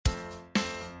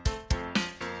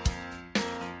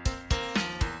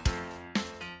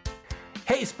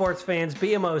Hey sports fans,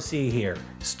 BMOC here.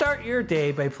 Start your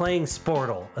day by playing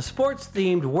Sportle, a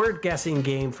sports-themed word-guessing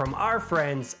game from our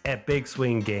friends at Big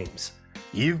Swing Games.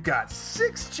 You've got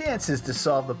 6 chances to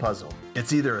solve the puzzle.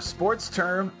 It's either a sports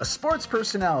term, a sports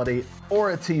personality,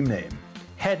 or a team name.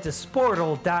 Head to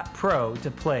sportle.pro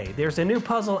to play. There's a new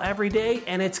puzzle every day,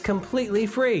 and it's completely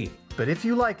free. But if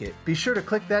you like it, be sure to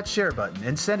click that share button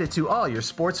and send it to all your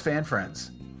sports fan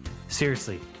friends.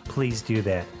 Seriously, please do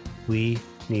that. We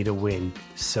need a win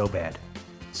so bad.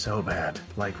 So bad,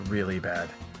 like really bad.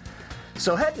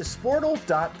 So head to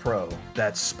sportle.pro,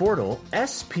 that's Sportle,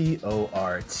 SPORTLE.pro,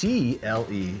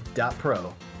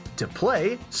 to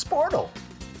play Sportle.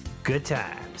 Good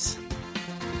times.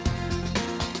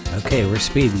 Okay, we're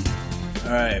speeding.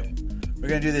 All right, we're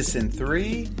going to do this in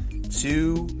 3,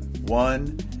 2,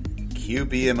 1, cue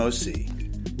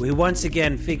BMOC. We once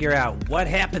again figure out what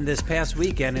happened this past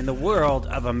weekend in the world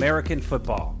of American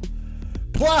football.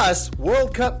 Plus,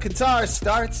 World Cup Qatar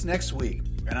starts next week,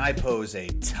 and I pose a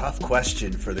tough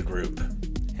question for the group.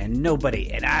 And nobody,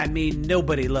 and I mean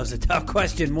nobody, loves a tough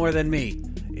question more than me.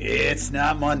 It's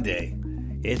not Monday.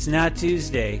 It's not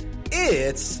Tuesday.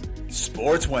 It's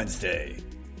Sports Wednesday.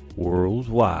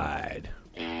 Worldwide.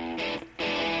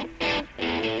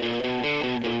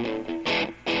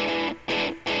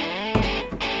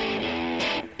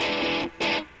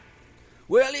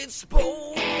 Well, it's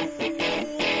Sports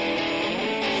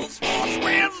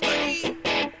Wednesday.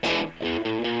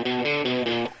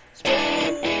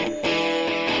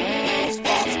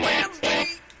 Sports Wednesday.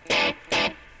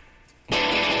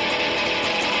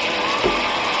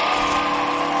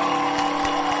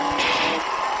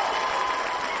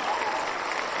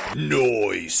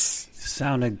 Nice.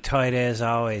 Sounding tight as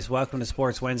always. Welcome to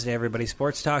Sports Wednesday, everybody.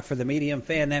 Sports talk for the medium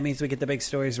fan. That means we get the big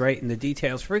stories right and the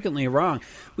details frequently wrong.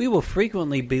 We will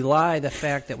frequently belie the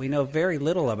fact that we know very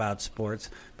little about sports,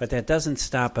 but that doesn't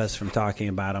stop us from talking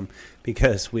about them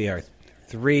because we are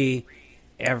 3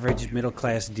 average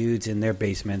middle-class dudes in their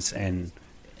basements, and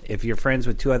if you're friends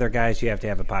with 2 other guys, you have to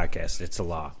have a podcast. It's a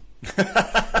law.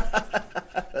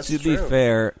 That's To true.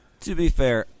 be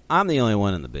fair, I'm the only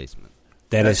one in the basement.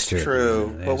 That's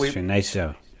true. That's But true. Nice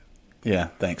show. Yeah,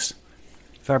 thanks.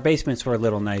 If our basements were a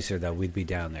little nicer, though, we'd be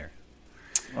down there.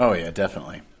 Oh, yeah,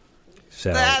 definitely.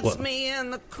 So, That's me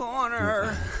in the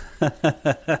corner.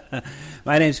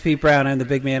 My name's Pete Brown. I'm the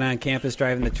big man on campus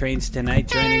driving the trains tonight.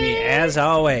 Joining me, as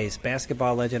always,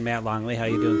 basketball legend Matt Longley. How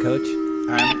you doing, Coach?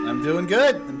 I'm doing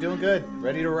good. I'm doing good.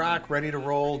 Ready to rock, ready to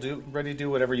roll, ready to do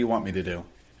whatever you want me to do.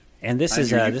 And this I'm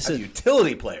is a this is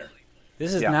utility player.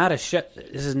 this is Yeah. not a show.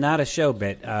 This is not a show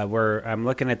bit. I'm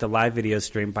looking at the live video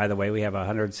stream. By the way, we have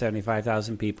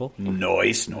 175,000 people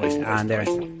Noise. on there.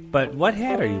 But what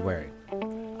hat are you wearing?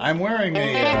 I'm wearing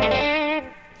a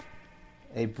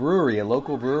brewery, a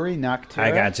local brewery, Nocterra.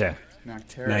 I gotcha.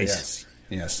 Nocterra. Nice.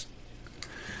 Yes.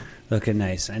 Looking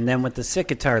nice. And then with the sick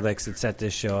guitar licks that set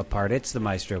this show apart, it's the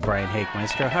maestro, Brian Hake.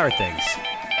 Maestro, how are things?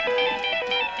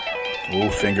 Ooh,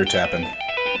 finger tapping.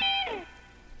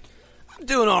 I'm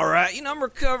doing all right. I'm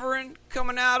recovering,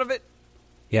 coming out of it,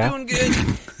 Yeah? doing good.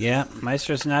 Yeah,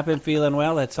 Maestro's not been feeling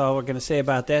well. That's all we're going to say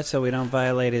about that, so we don't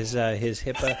violate his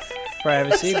HIPAA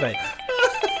privacy. But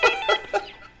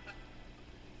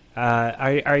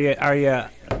are you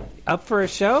up for a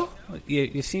show?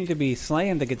 You seem to be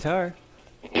slaying the guitar.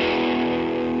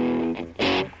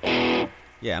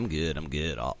 Yeah, I'm good.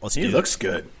 Let's do He it. looks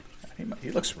good. He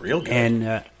looks real good.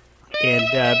 And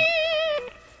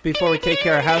before we take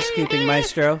care of housekeeping,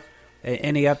 Maestro,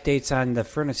 any updates on the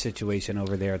furnace situation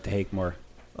over there at the Hakemore?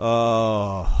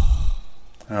 Oh,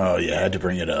 Oh, yeah, I had to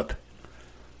bring it up.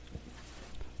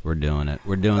 we're doing it.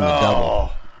 We're doing the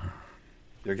double.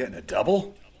 You're getting a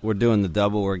double? We're doing the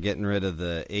double. We're getting rid of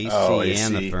the AC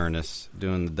and the AC. furnace.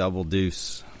 Doing the double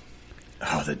deuce.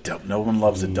 Oh, no one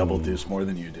loves a double deuce more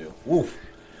than you do. Oof.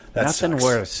 That Nothing sucks.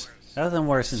 worse. Nothing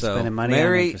worse than So, spending money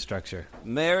on infrastructure.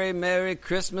 Merry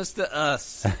Christmas to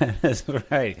us. That's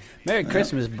right. Merry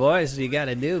Christmas, boys. You got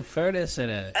a new furnace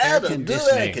and a air And a new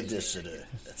conditioner. air conditioner.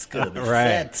 That's going to be Right.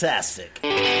 fantastic.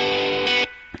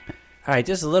 All right,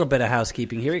 just a little bit of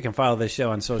housekeeping here. You can follow this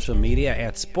show on social media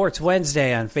at Sports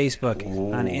Wednesday on Facebook,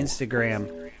 on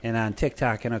Instagram, and on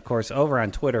TikTok, and, of course, over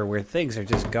on Twitter, where things are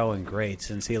just going great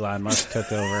since Elon Musk took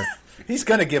over. He's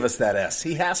going to give us that S.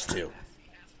 He has to.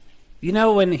 You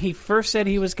know, when he first said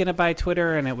he was going to buy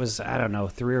Twitter, and it was, I don't know,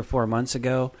 3 or 4 months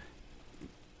ago,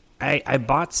 I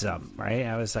bought some, right?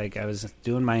 I was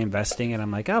doing my investing, and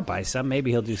I'm like, I'll buy some. Maybe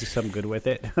he'll do some good with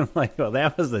it. I'm like, well,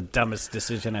 that was the dumbest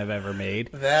decision I've ever made.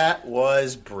 That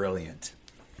was brilliant.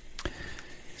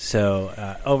 So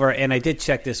and I did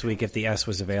check this week if the S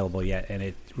was available yet, and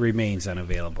it remains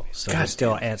unavailable. So we're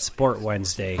still at Sport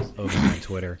Wednesday over on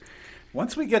Twitter.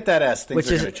 Once we get that S,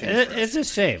 things are going to change. It's a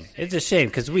shame. It's a shame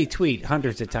because we tweet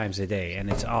hundreds of times a day, and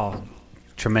it's all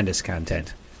tremendous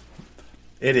content.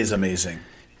 It is amazing.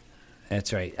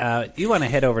 That's right. You want to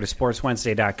head over to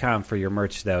sportswednesday.com for your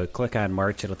merch, though. Click on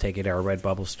merch. It'll take you to our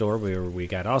Redbubble store where we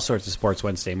got all sorts of Sports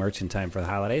Wednesday merch in time for the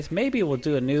holidays. Maybe we'll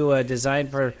do a new design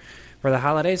for the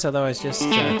holidays, although I was just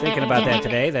thinking about that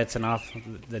today. The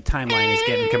timeline is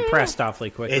getting compressed awfully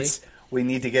quickly. We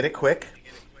need to get it quick.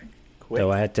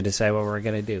 So I had to decide what we're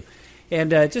going to do.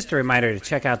 And just a reminder to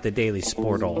check out the Daily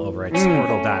Sportle over at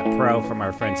sportle.pro from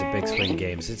our friends at Big Swing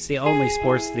Games. It's the only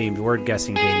sports-themed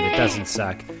word-guessing game that doesn't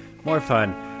suck. More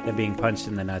fun than being punched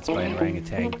in the nuts by an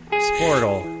orangutan.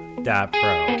 Sportle.pro.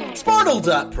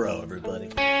 Sportle.pro, everybody.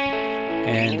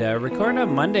 And recording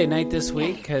on Monday night this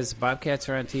week because Bobcats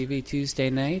are on TV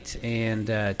Tuesday night. And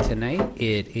tonight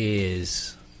it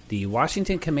is the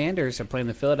Washington Commanders are playing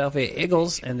the Philadelphia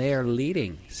Eagles, and they are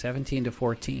leading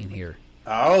 17-14 here.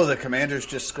 Oh, the Commanders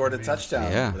just scored a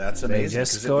touchdown. Yeah. That's amazing. They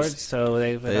just scored, so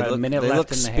they've got a minute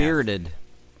left in the spirited. half.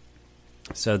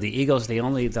 So the Eagles, the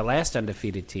last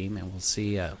undefeated team, and we'll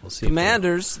see.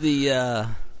 Commanders, the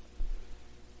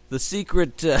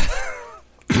secret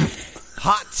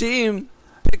hot team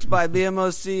picked by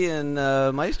BMOC and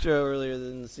Maestro earlier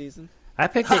in the season. I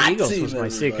picked the Eagles was my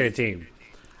secret team.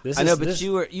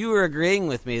 You were agreeing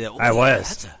with me that I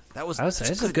was.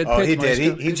 That's a good Oh, pick. he did.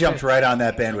 Maestro. He jumped right on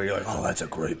that bandwagon. You're like, oh, that's a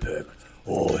great pick.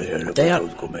 Oh, yeah,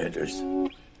 those Commanders.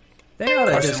 They ought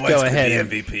to just go ahead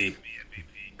and MVP.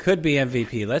 could be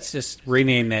MVP. Let's just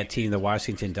rename that team the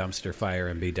Washington Dumpster Fire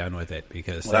and be done with it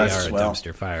because they are a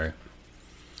dumpster fire.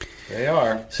 They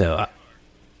are. So, all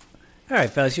right,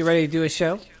 fellas, you ready to do a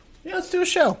show? Yeah, let's do a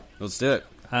show. Let's do it.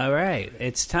 All right,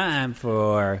 it's time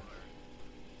for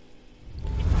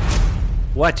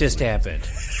What Just Happened.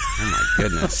 Oh, my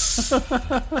goodness. What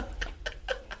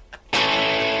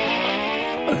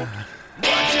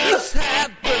just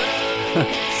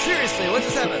happened? Seriously, what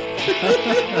just happened?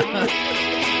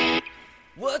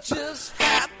 What just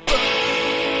happened?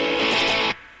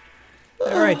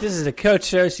 All right, this is a Coach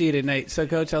show to you tonight. So,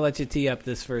 Coach, I'll let you tee up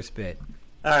this first bit.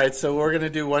 All right, so we're going to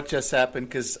do What Just Happened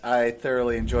because I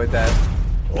thoroughly enjoyed that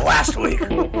last week.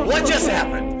 What just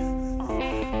happened?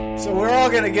 So we're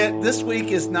all going to get, this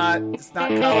week is not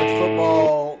college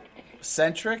football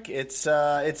centric. It's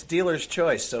dealer's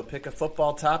choice. So pick a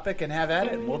football topic and have at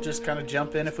it. And we'll just kind of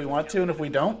jump in if we want to. And if we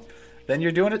don't, then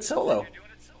you're doing it solo.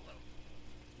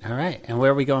 All right, and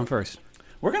where are we going first?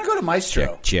 We're going to go to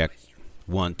Maestro. Check.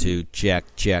 1, 2, check.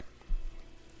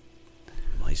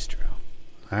 Maestro.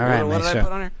 All right, what did I Maestro.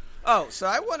 put on here? Oh, so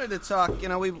I wanted to talk,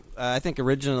 I think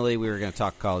originally we were going to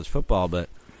talk college football, but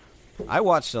I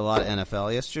watched a lot of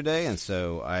NFL yesterday, and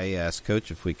so I asked Coach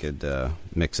if we could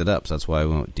mix it up. So that's why I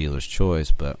went with dealer's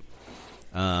choice. But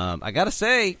I got to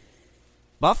say,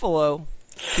 Buffalo,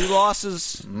 2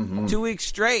 losses, 2 weeks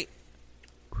straight.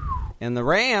 And the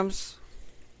Rams,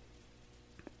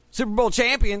 Super Bowl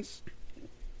champions,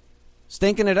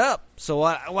 stinking it up. So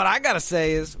what I got to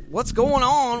say is, what's going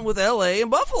on with L.A. and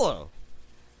Buffalo?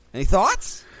 Any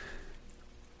thoughts?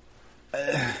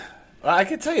 I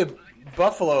can tell you,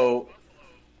 Buffalo,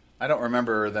 I don't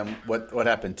remember them what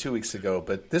happened 2 weeks ago,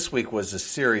 but this week was a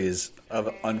series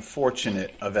of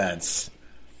unfortunate events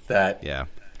that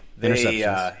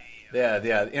Interceptions.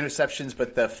 Interceptions,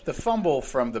 but the fumble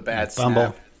from the bad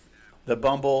snap, the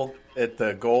bumble at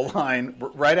the goal line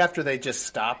right after they just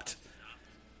stopped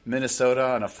Minnesota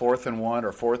on a 4th and 1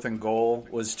 or 4th and goal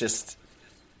was just,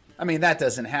 I mean, that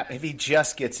doesn't happen. If he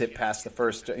just gets it past the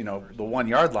first, the 1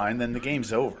 yard line, then the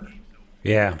game's over.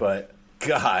 Yeah. But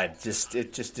God,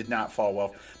 it just did not fall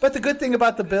well. But the good thing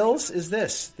about the Bills is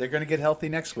this: they're going to get healthy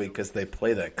next week because they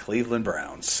play the Cleveland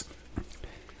Browns.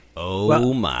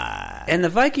 Oh my! And the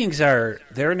Vikings they're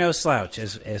no slouch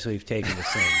as we've taken to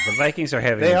saying. The Vikings are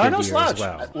having They a are good no year slouch, as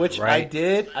well, which right?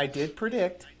 I did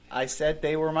predict. I said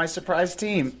they were my surprise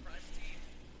team.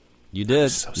 You did.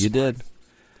 So you did.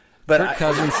 But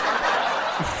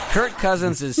Kirk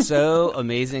Cousins is so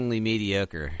amazingly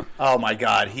mediocre. Oh my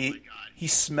God, he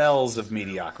smells of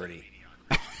mediocrity.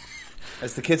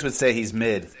 As the kids would say, he's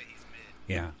mid.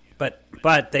 Yeah, but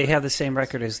they have the same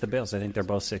record as the Bills. I think they're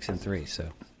both 6-3. So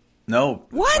No,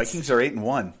 What? Vikings are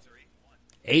 8-1.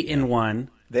 8-1.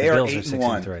 They the are Bills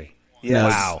 8-1. 6-3.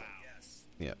 Yes. Wow,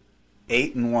 Yep.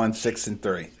 8-1,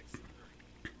 6-3.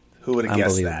 Who would have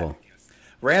guessed that? unbelievable.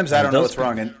 Rams, I don't know those- what's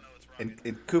wrong,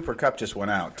 and Cooper Kupp just went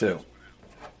out too.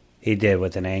 He did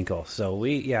with an ankle. So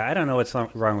I don't know what's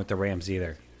wrong with the Rams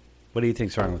either. What do you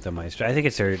think's wrong with them, Maestro? I think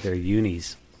it's their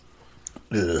unis.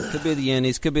 Could be the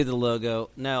unis, could be the logo.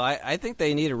 No, I think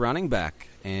they need a running back,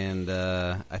 and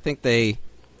I think they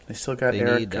still got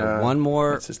need Eric. one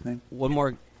more. What's his name? One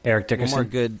more. Eric Dickerson.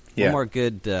 One more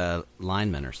good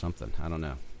lineman or something. I don't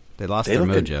know. They lost their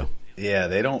mojo. Yeah,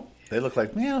 they don't. They look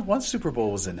like, man, one Super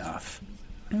Bowl was enough.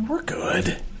 I mean, we're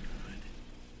good.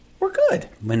 We're good.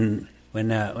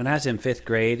 When I was in 5th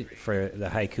grade for the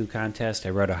haiku contest, I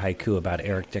wrote a haiku about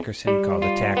Eric Dickerson called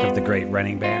 "Attack of the Great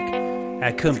Running Back."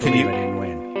 I couldn't believe I didn't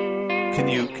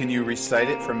win. Can you recite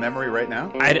it from memory right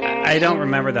now? I don't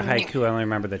remember the haiku. I only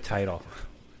remember the title.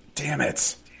 Damn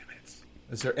it.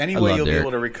 Is there any way you'll be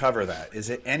able to recover that? Is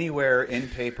it anywhere in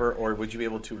paper, or would you be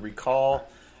able to recall?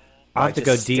 I'll have to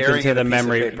go deep into the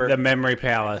memory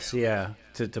palace, yeah,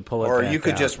 to pull it or back you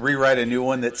could out. just rewrite a new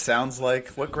one that sounds like,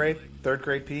 what grade? 3rd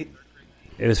grade, Pete?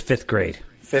 It was 5th grade.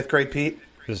 5th grade, Pete?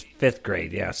 It was 5th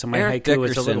grade, yeah. So my Eric haiku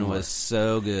was a Dickerson little more. was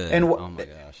so good. And oh my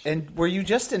gosh! And were you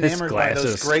just enamored by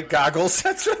those great goggles?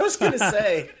 That's what I was going to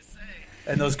say.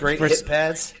 And those great hit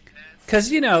pads.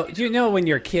 Because you know when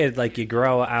you're a kid, like you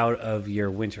grow out of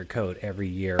your winter coat every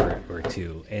year or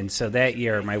two, and so that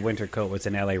year my winter coat was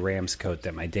an LA Rams coat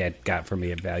that my dad got for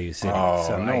me at Value City. Oh,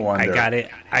 so no wonder.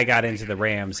 I got into the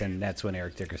Rams, and that's when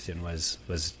Eric Dickerson was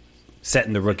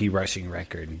setting the rookie rushing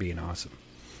record and being awesome.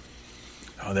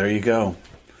 Oh, there you go.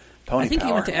 Pony I think power.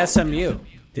 he went to SMU.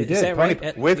 He Is did. that Pony,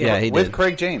 right? with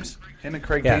Craig James. Him and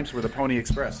Craig James were the Pony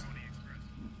Express.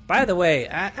 By the way,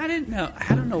 I didn't know.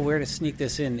 I don't know where to sneak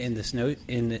this in the snow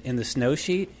in the snow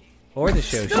sheet or the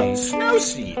show sheet. Snow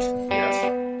seat.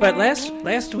 Yes. But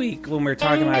last week when we were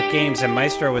talking about games, and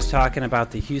Maestro was talking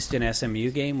about the Houston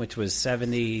SMU game, which was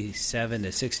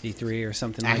 77-63 or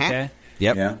something like that.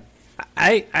 Yep. Yeah.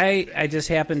 I just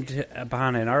happened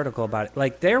upon an article about it.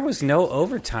 Like there was no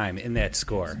overtime in that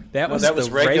score. That was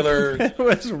regular. That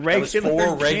was regular. That was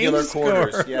 4 regular game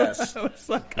quarters. score. Yes. That was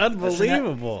like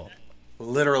unbelievable.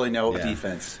 Literally no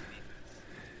defense.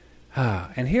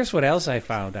 And here's what else I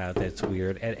found out that's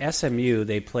weird. At SMU,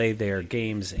 they play their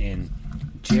games in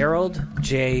Gerald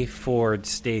J. Ford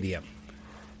Stadium.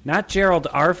 Not Gerald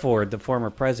R. Ford, the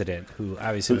former president, who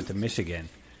obviously went to Michigan.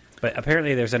 But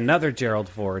apparently there's another Gerald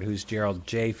Ford who's Gerald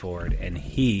J. Ford, and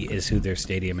he is who their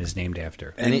stadium is named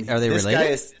after. And are they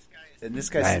related? This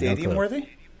guy's stadium worthy?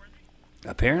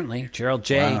 Apparently, Gerald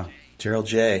J. Wow. Gerald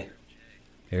J.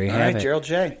 There you All have right, it. Gerald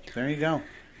J. There you go.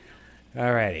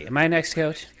 All righty. Am I next,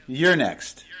 Coach? You're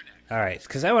next. All right,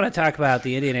 because I want to talk about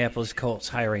the Indianapolis Colts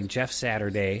hiring Jeff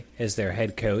Saturday as their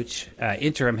head coach,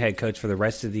 interim head coach for the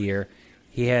rest of the year.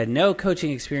 He had no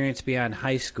coaching experience beyond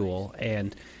high school,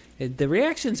 and the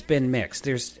reaction's been mixed.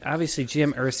 There's obviously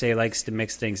Jim Irsay likes to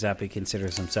mix things up. He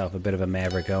considers himself a bit of a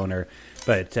maverick owner,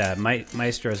 but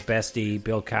Maestro's bestie,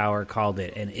 Bill Cowher, called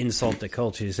it an insult to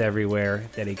coaches everywhere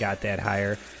that he got that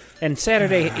hire. And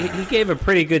Saturday, he gave a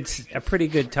pretty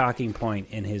good talking point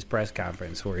in his press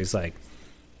conference where he's like,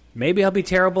 maybe I'll be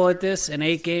terrible at this in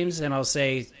 8 games, and I'll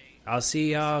say, I'll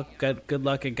see y'all, good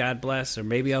luck and God bless, or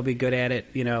maybe I'll be good at it.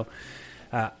 You know,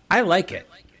 I like it.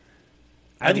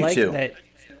 I do like too. That,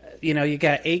 you know, you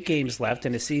got 8 games left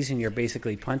in a season you're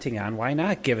basically punting on. Why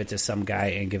not give it to some guy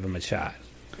and give him a shot?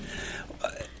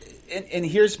 And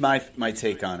here's my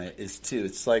take on it is too.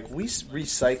 It's like we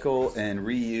recycle and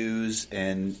reuse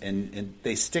and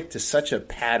they stick to such a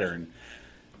pattern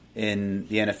in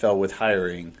the NFL with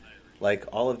hiring, like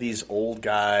all of these old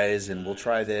guys, and we'll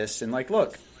try this and like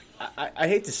look. I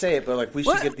hate to say it, but like we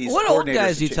should give these what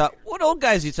coordinators. What old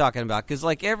guys are you talking about? Because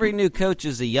like every new coach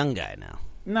is a young guy now.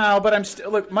 No, but I'm still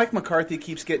look. Mike McCarthy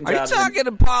keeps getting. Are you talking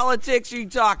to politics? Or are you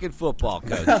talking football,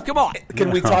 coach? Come on.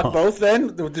 Can we talk both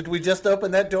then? Did we just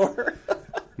open that door?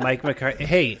 Mike McCarthy.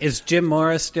 Hey, is Jim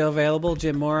Mora still available?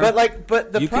 Jim Mora.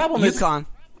 But the problem is UConn.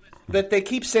 that they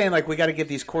keep saying like we got to give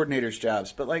these coordinators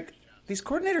jobs, but like these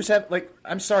coordinators have like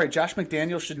I'm sorry, Josh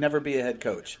McDaniels should never be a head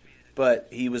coach, but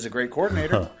he was a great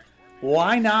coordinator.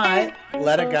 Why not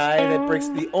let a guy that breaks?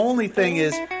 The only thing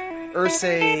is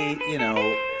Irsay, you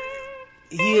know.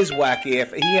 He is wacky.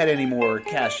 If he had any more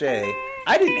cachet,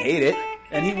 I didn't hate it,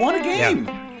 and he won a game.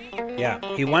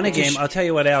 Yeah, he won a game. I'll tell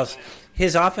you what else.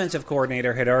 His offensive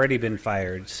coordinator had already been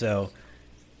fired, so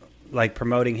like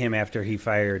promoting him after he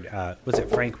fired, was it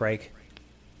Frank Reich?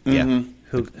 Yeah,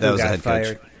 who was got the head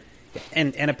fired. coach.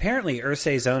 And apparently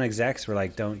Irsay's own execs were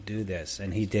like, "Don't do this,"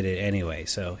 and he did it anyway.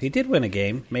 So he did win a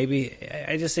game. Maybe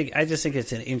I just think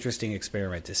it's an interesting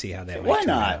experiment to see how that. Why might turn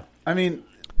not? out. I mean,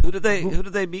 Who did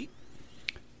they beat?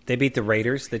 They beat the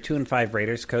Raiders, the 2-5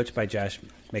 Raiders, coached by Josh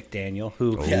McDaniel,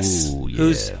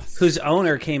 whose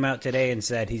owner came out today and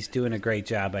said he's doing a great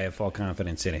job. I have full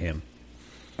confidence in him.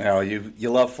 Well, you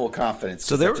love full confidence.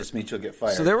 So that just means you'll get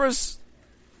fired. So there was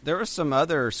there was some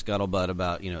other scuttlebutt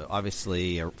about,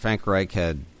 obviously Frank Reich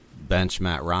had benched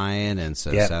Matt Ryan, and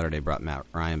so Saturday brought Matt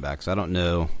Ryan back. So I don't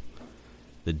know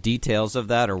the details of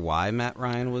that or why Matt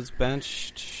Ryan was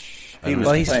benched. He's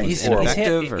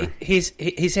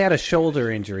had a shoulder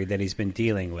injury that he's been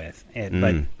dealing with,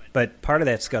 but part of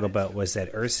that scuttlebutt was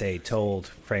that Irsay told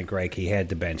Frank Reich he had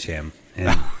to bench him.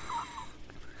 And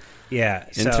yeah,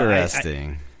 so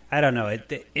interesting. I don't know.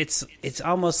 It's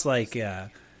almost like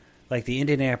the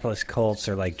Indianapolis Colts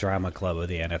are like drama club of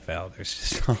the NFL. There's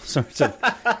just all sorts of.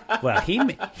 Well,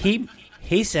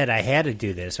 he said I had to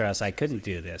do this or else I couldn't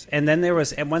do this. And then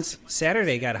and once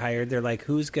Saturday got hired, they're like,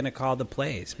 who's going to call the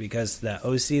plays? Because the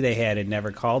OC they had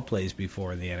never called plays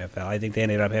before in the NFL. I think they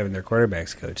ended up having their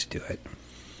quarterbacks coach do it.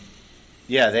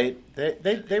 Yeah, they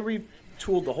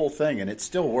retooled the whole thing, and it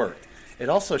still worked. It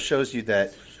also shows you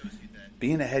that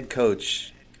being a head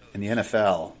coach in the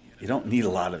NFL, you don't need a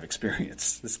lot of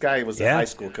experience. This guy was a high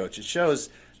school coach. It shows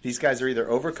these guys are either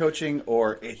overcoaching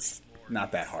or it's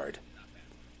not that hard.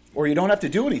 Or you don't have to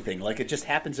do anything. Like, it just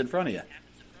happens in front of you.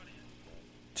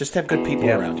 Just have good people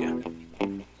around you.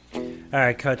 All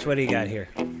right, Coach, what do you got here?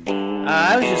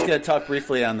 I was just going to talk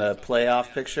briefly on the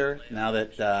playoff picture now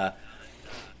that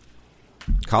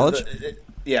college?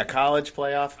 College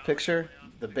playoff picture.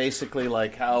 Basically,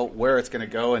 like where it's going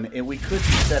to go. And we could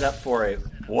be set up for a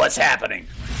what's happening.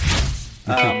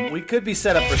 We could be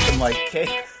set up for some, like,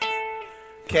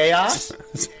 chaos,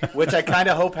 which I kind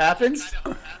of hope happens.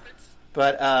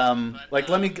 But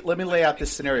let me lay out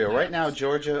this scenario. Right now,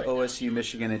 Georgia, OSU,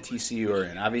 Michigan, and TCU are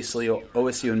in. Obviously,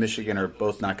 OSU and Michigan are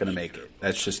both not going to make it.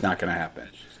 That's just not going to happen.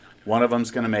 One of them's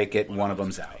going to make it, and one of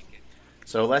them's out.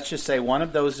 So let's just say one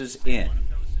of those is in.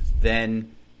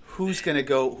 Then who's going to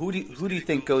go? Who do you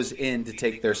think goes in to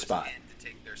take their spot?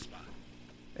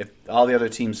 If all the other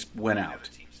teams win out,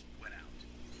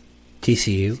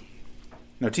 TCU.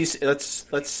 No, let's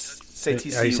say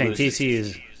TCU. Are you saying loses.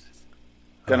 TCU's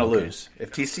Going to lose.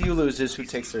 If TCU loses, who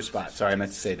takes their spot? Sorry, I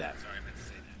meant to say that.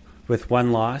 with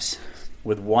one loss?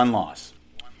 With one loss.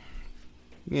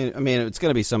 Yeah, I mean, it's going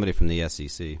to be somebody from the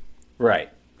SEC. Right.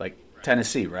 Like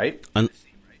Tennessee, right?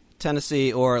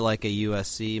 Tennessee or like a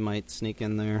USC might sneak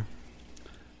in there.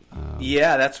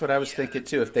 Yeah, that's what I was thinking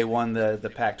too, if they won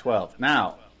the Pac-12.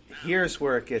 Now, here's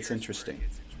where it gets interesting.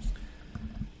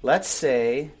 Let's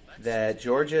say that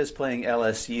Georgia is playing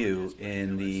LSU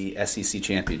in the SEC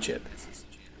championship.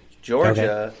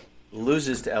 Georgia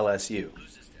loses to LSU.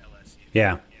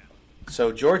 Yeah.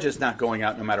 So Georgia's not going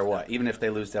out no matter what, even if they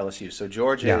lose to LSU. So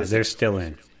Georgia they're still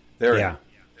in. They're in.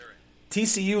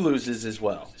 TCU loses as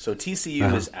well. So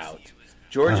TCU is out.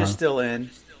 Georgia's still in.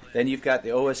 Then you've got the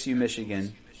OSU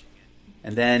Michigan.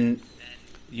 And then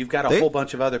you've got a whole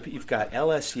bunch of other people. You've got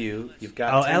LSU. You've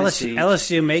got Tennessee.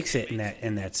 LSU makes it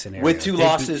in that scenario. With two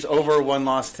losses over one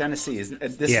loss Tennessee.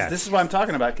 This is what I'm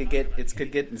talking about. It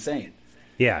could get insane.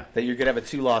 Yeah. That you're going to have a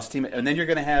two-loss team. And then you're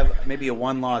going to have maybe a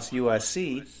one-loss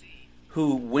USC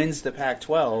who wins the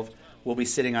Pac-12 will be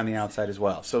sitting on the outside as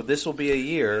well. So this will be a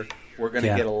year we're going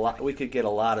to get a lot. We could get a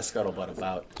lot of scuttlebutt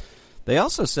about. They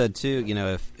also said too,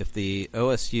 if the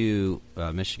OSU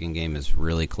Michigan game is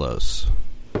really close,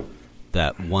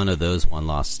 that one of those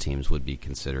one-loss teams would be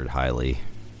considered highly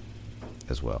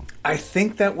as well. I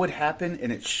think that would happen,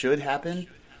 and it should happen.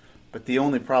 But the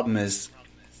only problem is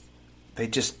they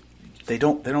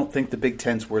don't think the Big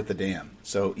Ten's worth a damn.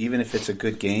 So even if it's a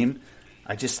good game,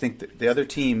 I just think that the other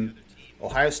team,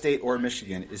 Ohio State or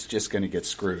Michigan, is just going to get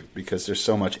screwed because there's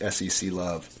so much SEC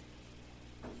love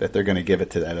that they're going to give it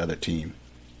to that other team.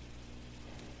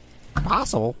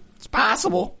 Possible. It's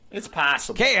possible. It's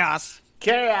possible. Chaos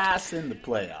in the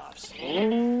playoffs.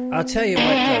 I'll tell you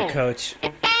what, though, Coach,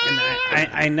 and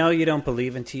I know you don't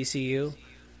believe in TCU,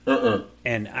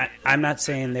 and I'm not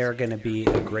saying they're going to be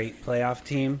a great playoff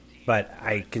team, but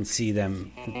I can see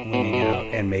them winning out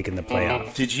and making the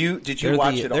playoffs. Did you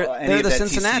watch it all? They're the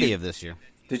Cincinnati of this year.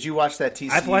 Did you watch that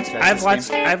TCU?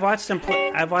 I've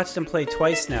watched them play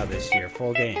twice now this year,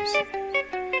 full games.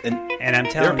 And I'm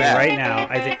telling you right now,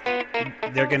 I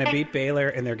think they're going to beat Baylor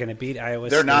and they're going to beat Iowa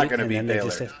State. They're not going to beat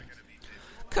Baylor.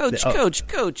 Coach.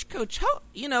 How,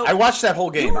 I watched that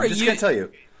whole game. I'm just going to tell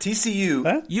you,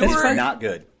 TCU is not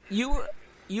good. You were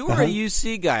a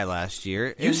UC guy last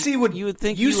year. UC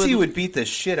would beat the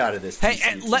shit out of this. Hey,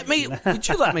 TCU would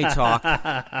you let me talk?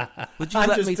 Would you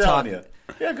let me talk? You.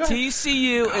 Yeah, go ahead.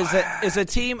 TCU is a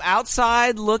team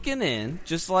outside looking in,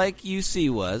 just like UC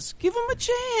was. Give them a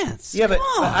chance. Yeah, but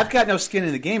I've got no skin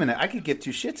in the game, and I could give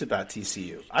two shits about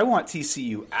TCU. I want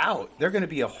TCU out. They're going to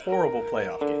be a horrible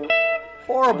playoff game.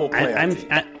 Horrible playoff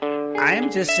team.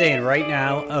 I'm just saying right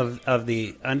now of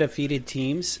the undefeated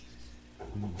teams,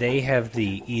 they have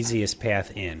the easiest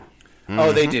path in.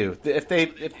 Oh, they do. If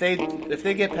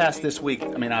they get past this week,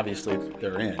 I mean, obviously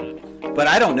they're in. But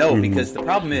I don't know because the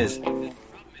problem is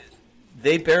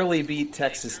they barely beat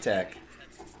Texas Tech,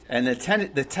 and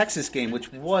the Texas game,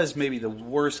 which was maybe the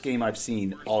worst game I've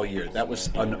seen all year. That was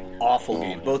an awful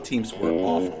game. Both teams were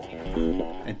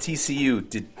awful, and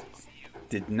TCU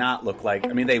did not look like.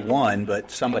 I mean, they won,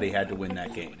 but somebody had to win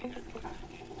that game.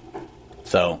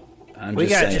 So I'm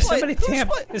just saying.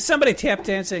 Is somebody tap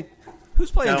dancing? Who's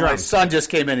playing No, drums? my son just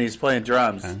came in. He's playing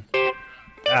drums. Oh,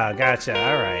 gotcha.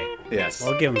 All right. Yes.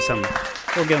 We'll give him some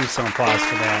applause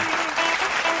for that.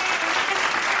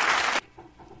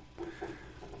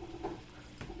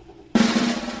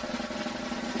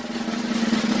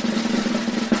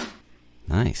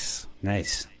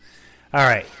 Nice. All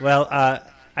right. Well,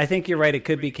 I think you're right. It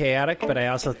could be chaotic, but I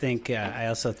also think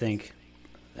TCU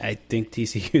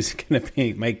is going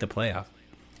to make the playoff.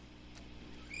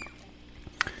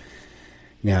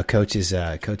 Now, coach is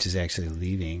actually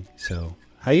leaving. So,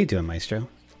 how you doing, Maestro?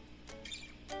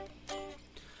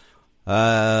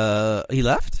 He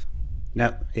left?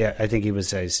 No, yeah, I think he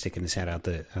was sticking his head out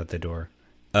the door.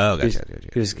 Oh, gotcha.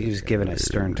 He was giving a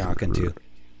stern talking to.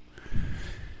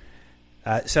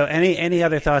 So, any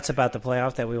other thoughts about the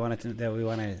playoff that we want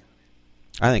to?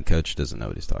 I think Coach doesn't know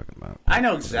what he's talking about. I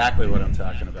know exactly what I'm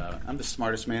talking about. I'm the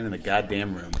smartest man in the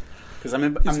goddamn room because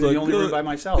I'm the only room by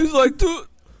myself. He's like 2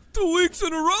 weeks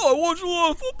in a row. I watch a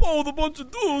lot of football with a bunch of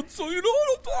dudes, so you know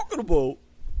what I'm talking about.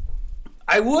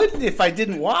 I would if I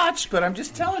didn't watch, but I'm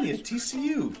just telling you,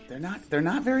 TCU, they're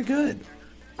not very good.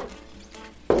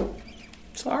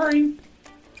 Sorry.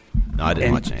 No, I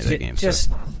didn't watch any of that game.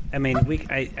 I mean,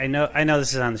 I know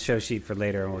this is on the show sheet for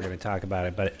later, and we're going to talk about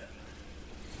it, but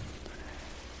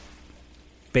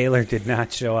Baylor did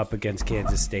not show up against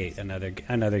Kansas State,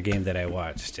 another game that I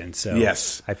watched, and so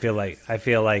yes, I feel like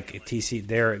TCU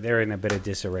they're in a bit of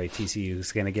disarray. TCU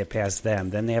is going to get past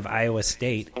them. Then they have Iowa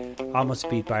State, almost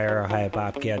beat by our Ohio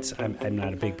Bobcats. I'm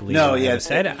not a big believer. No, in yeah.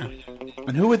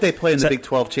 And who would they play in the Big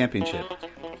 12 championship?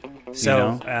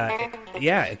 So,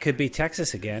 it could be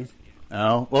Texas again.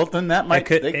 Oh, well, then that might...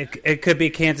 It could be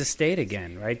Kansas State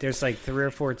again, right? There's like 3 or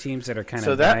 4 teams that are kind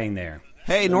of dying there.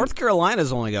 Hey, North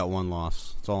Carolina's only got 1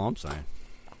 loss. That's all I'm saying.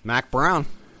 Mac Brown.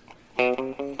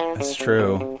 That's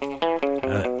true.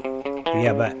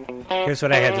 Yeah, but here's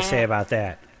what I had to say about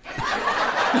that.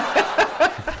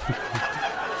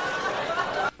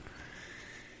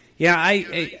 Yeah,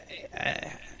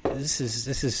 this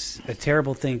is a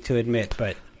terrible thing to admit,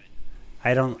 but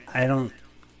I don't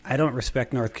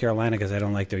respect North Carolina because I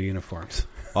don't like their uniforms.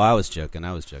 Oh, I was joking.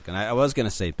 I was going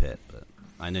to say Pitt, but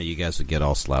I know you guys would get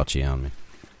all slouchy on me.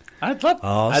 I'd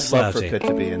love for Pitt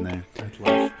to be in there.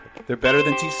 They're better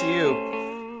than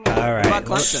TCU. All right. What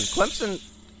about Clemson?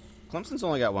 Clemson's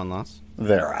only got 1 loss.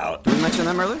 They're out. Did we mention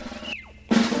them earlier?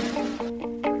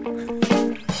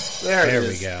 There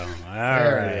we go. All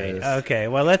right. Okay.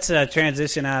 Well, let's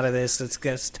transition out of this.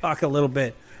 Let's talk a little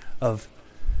bit of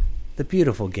the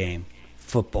beautiful game,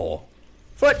 football.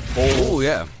 Oh,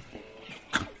 yeah.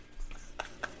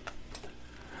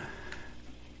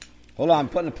 Hold on, I'm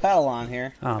putting a pedal on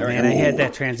here. Oh, man, I had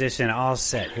that transition all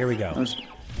set. Here we go. World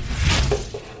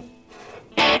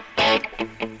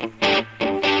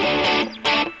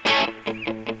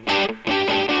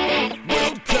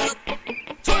Cup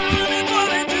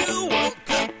 2022, World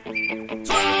Cup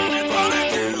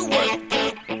 2022, World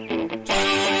Cup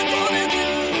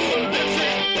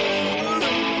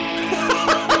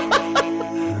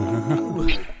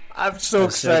 2022. I'm so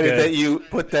excited that you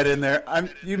put that in there.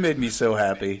 You made me so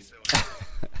happy.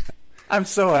 I'm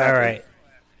so happy.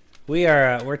 All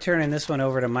right, we're turning this one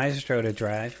over to Maestro to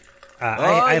drive.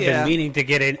 I've been meaning to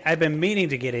get in. I've been meaning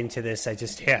to get into this. I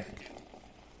just haven't.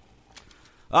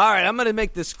 All right, I'm going to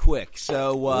make this quick.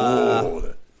 So,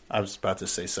 I was about to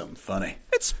say something funny.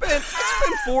 It's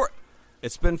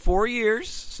been 4 years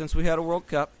since we had a World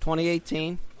Cup.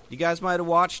 2018. You guys might have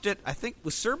watched it. I think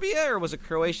was Serbia or was it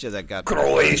Croatia that got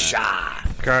Croatia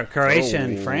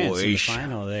and France in the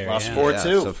final there. Lost 4-2.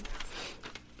 So,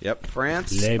 yep,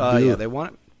 France. Yeah, they won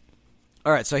it.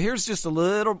 All right, so here's just a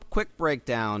little quick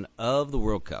breakdown of the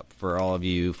World Cup for all of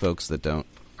you folks that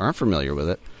aren't familiar with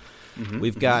it.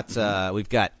 We've got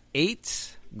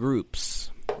 8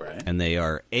 groups, right? And they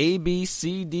are A, B,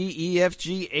 C, D, E, F,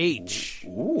 G, H.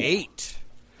 Ooh. 8.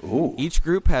 Ooh. Each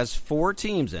group has 4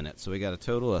 teams in it, so we got a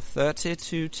total of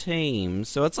 32 teams.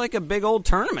 So it's like a big old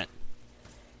tournament.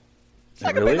 It's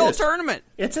like a big old tournament.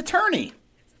 It's a tourney.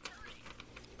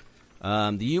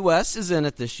 The U.S. is in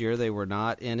it this year. They were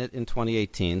not in it in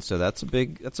 2018, so that's a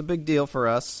big deal for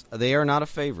us. They are not a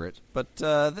favorite, but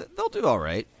they'll do all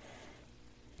right.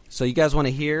 So you guys want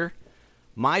to hear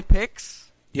my picks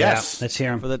Yes. Yeah, let's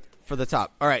hear them. for the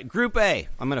top? All right, Group A.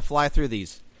 I'm going to fly through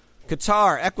these.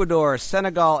 Qatar, Ecuador,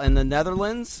 Senegal, and the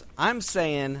Netherlands. I'm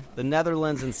saying the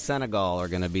Netherlands and Senegal are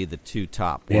going to be the two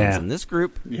top ones Yeah. in this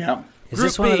group. Yeah. Is Group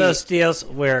this one of B. those deals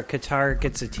where Qatar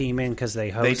gets a team in because they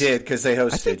host? They did because they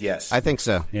hosted, yes. I think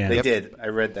so. Yeah. They Yep. did. I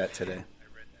read that today.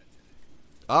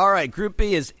 All right, Group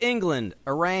B is England,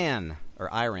 Iran,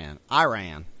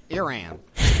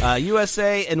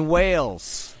 USA, and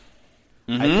Wales.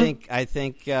 I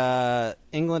think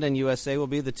England and USA will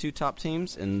be the two top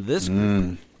teams in this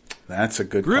group. That's a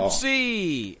good Group call.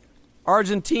 C,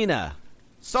 Argentina,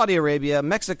 Saudi Arabia,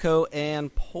 Mexico,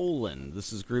 and Poland.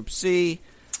 This is Group C.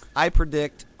 I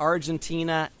predict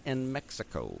Argentina and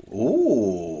Mexico.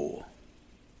 Ooh.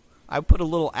 I put a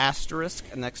little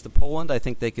asterisk next to Poland. I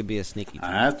think they could be a sneaky team.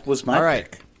 That was my All right.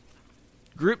 pick.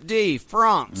 Group D,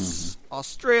 France,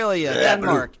 Australia,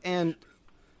 Denmark, and...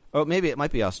 Oh, maybe it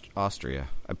might be Austria.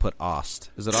 I put Ost.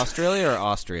 Is it Australia or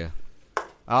Austria?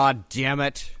 Ah, damn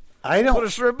it. I Put a don't.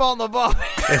 shrimp on the ball.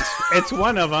 It's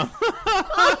one of them.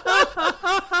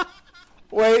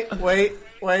 Wait.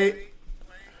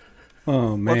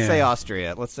 Oh man. Let's say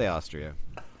Austria.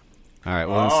 All right,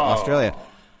 well, it's Australia.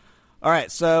 All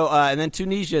right, so and then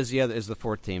Tunisia is the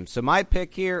fourth team. So my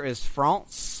pick here is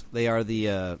France. They are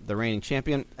the reigning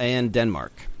champion, and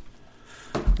Denmark.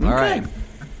 All right.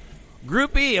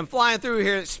 Group E, I'm flying through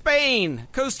here. Spain,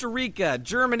 Costa Rica,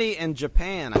 Germany, and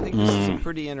Japan. I think this is a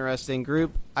pretty interesting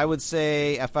group. I would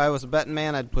say if I was a betting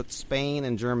man, I'd put Spain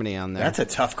and Germany on there. That's a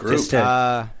tough group.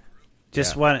 I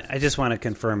just want to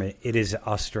confirm it. It is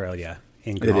Australia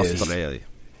in Group It C. is. Australia.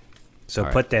 So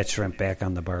All put that shrimp back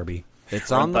on the Barbie.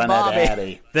 It's on the Shrimp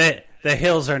bobby. daddy. The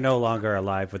hills are no longer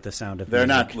alive with the sound of They're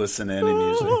music. not listening to any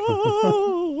music.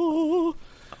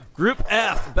 Group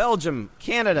F, Belgium,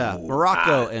 Canada,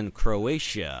 Morocco, and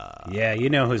Croatia. Yeah, you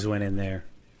know who's winning there.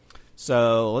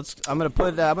 So I'm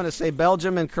gonna say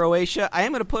Belgium and Croatia. I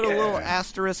am gonna put a little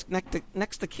asterisk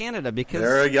next to Canada because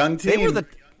They're a young They team.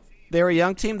 were a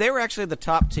young team. They were actually the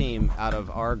top team out of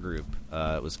our group.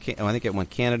 I think it went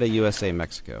Canada, USA,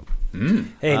 Mexico.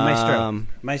 Hey, Maestro,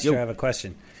 yo. I have a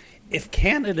question. If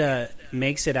Canada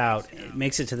makes it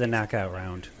to the knockout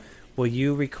round, will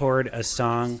you record a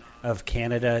song of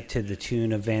Canada to the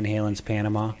tune of Van Halen's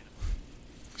Panama?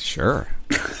 Sure,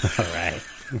 All right.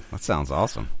 that sounds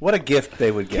awesome. What a gift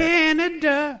they would get.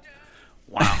 Canada.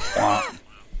 Wow.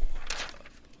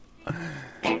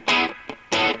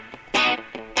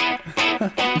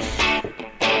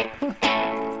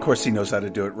 Of course, he knows how to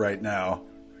do it right now.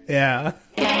 Yeah.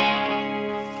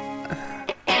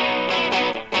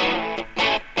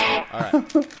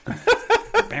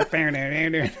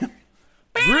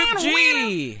 Group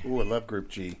G. Ooh, I love Group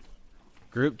G.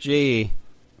 Group G.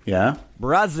 Yeah?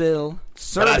 Brazil,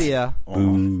 Serbia,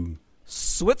 Oh,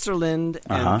 Switzerland,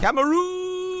 and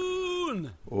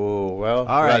Cameroon. oh well,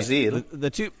 All right, Brazil.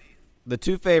 the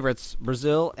two favorites,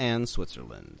 Brazil and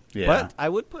Switzerland. Yeah. But I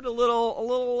would put a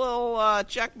little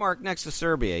check mark next to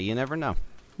Serbia. You never know.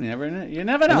 You never And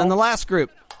know. then the last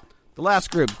group,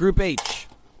 Group H,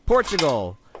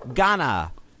 Portugal,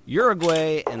 Ghana,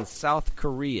 Uruguay, and South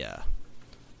Korea.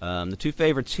 The two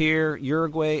favorites here,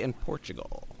 Uruguay and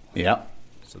Portugal. Yeah.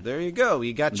 So there you go.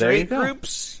 You got your There you 8 go.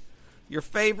 groups, your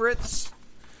favorites.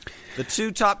 The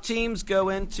two top teams go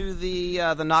into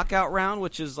the knockout round,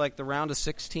 which is like the round of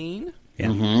 16. Yeah.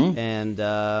 And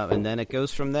then it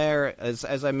goes from there.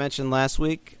 As I mentioned last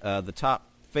week, the top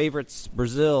favorites: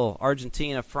 Brazil,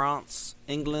 Argentina, France,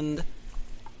 England,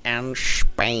 and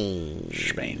Spain.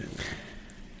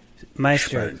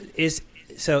 Maestro, is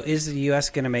the U.S.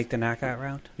 going to make the knockout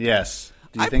round? Yes.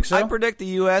 Do you think so? I predict the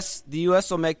U.S.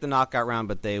 will make the knockout round,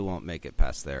 but they won't make it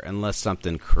past there unless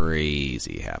something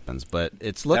crazy happens. But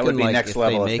it's That looking would be like next if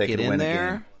level they if make they it could in win a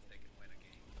there. game.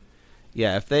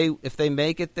 Yeah, if they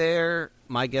make it there,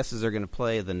 my guess is they're going to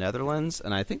play the Netherlands,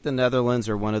 and I think the Netherlands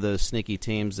are one of those sneaky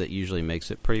teams that usually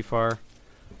makes it pretty far.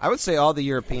 I would say all the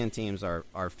European teams are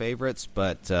favorites,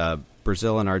 but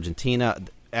Brazil and Argentina.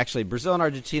 Actually, Brazil and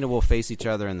Argentina will face each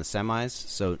other in the semis,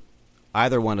 so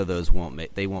either one of those won't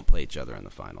play each other in the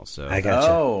final. So I got you.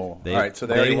 Oh, they, all right. So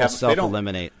they they already will have. They don't.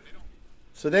 self-eliminate.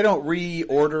 So they don't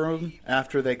reorder them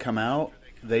after they come out.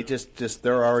 They just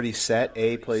they're already set.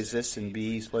 A plays this and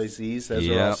B plays these. Those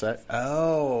are all Yep. set.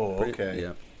 Oh, okay.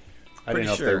 Yeah. I didn't know Pretty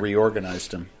if they sure.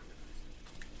 reorganized them.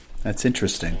 That's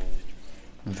interesting.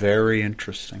 Very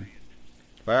interesting.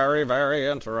 Very, very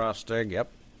interesting. Yep.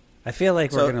 I feel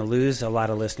like So- we're going to lose a lot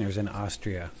of listeners in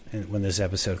Austria when this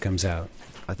episode comes out.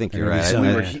 I think They're you're gonna be right. so We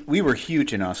mad. were we were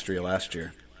huge in Austria last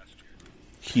year.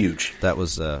 Huge. That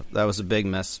was a big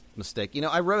mistake.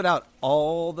 I wrote out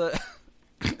all the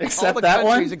Except all the that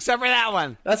countries one? except for that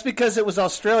one. That's because it was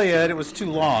Australia and it was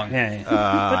too long. Yeah.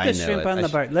 I Put the know shrimp it. on I the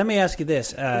sh- bar. Let me ask you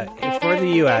this: for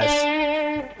the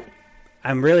U.S.,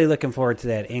 I'm really looking forward to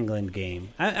that England game.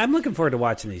 I'm looking forward to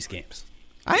watching these games.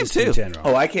 I am just in too. general.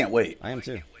 Oh, I can't wait. I am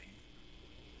too.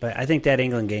 But I think that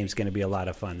England game is going to be a lot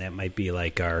of fun. That might be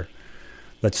like our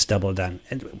let's double down.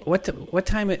 And what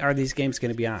time are these games going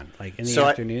to be on? Like in the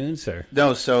afternoons or?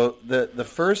 No, so the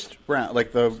first round,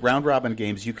 like the round robin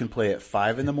games, you can play at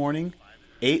 5 in the morning,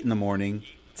 8 in the morning,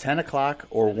 10 o'clock,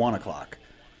 or 1 o'clock.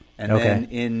 And then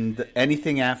in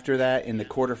anything after that, in the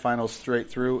quarterfinals straight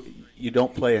through, you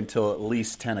don't play until at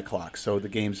least 10 o'clock. So the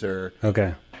games are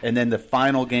Okay. And then the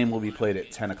final game will be played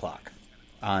at 10 o'clock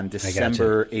on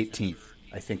December 18th,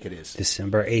 I think it is.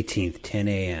 December 18th, 10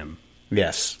 a.m.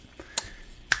 Yes.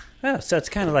 Oh, so it's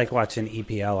kind of like watching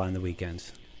EPL on the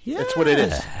weekends. Yeah, That's what it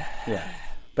is. Yeah.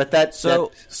 But that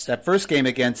first game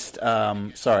against sorry,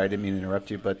 I didn't mean to interrupt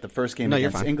you, but the first game No, you're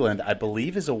against fine. England, I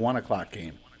believe, is a 1 o'clock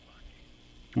game.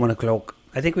 1 o'clock.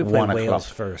 I think we play 1 o'clock. Wales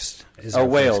first. Oh,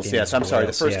 Wales, yes. I'm sorry. The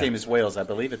Wales, first yeah. game is Wales. I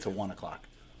believe it's a 1 o'clock.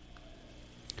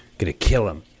 Gonna kill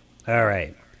him. All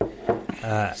right.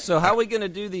 So how are we going to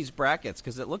do these brackets?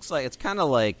 Because it looks like it's kind of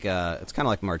like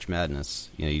March Madness.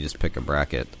 You just pick a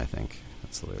bracket. I think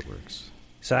that's the way it works.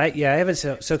 So I haven't.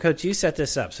 So Coach, you set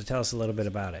this up. So tell us a little bit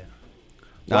about it.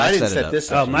 No, I didn't set it set up.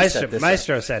 this Oh, up. You Maestro, set this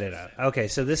Maestro up. set it up. Okay,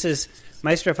 so this is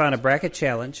Maestro found a bracket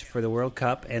challenge for the World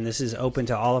Cup, and this is open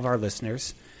to all of our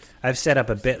listeners. I've set up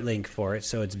a bit link for it,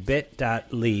 so it's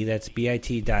bit.ly, that's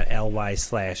bit.ly/SW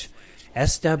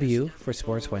for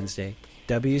Sports Wednesday,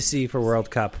 WC for World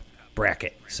Cup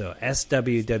bracket. So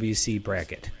SWWC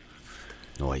bracket.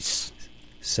 Nice.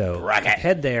 So Bracket.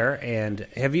 head there, and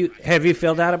have you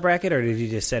filled out a bracket, or did you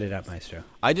just set it up, Maestro?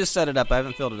 I just set it up. I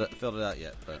haven't filled it out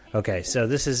yet. But Okay, so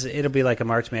it'll be like a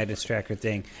March Madness tracker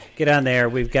thing. Get on there.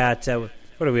 We've got what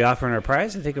are we offering our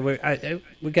prize? I think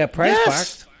we got prize Yes!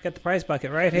 box. Got the prize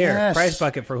bucket right here. Yes. Prize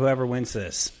bucket for whoever wins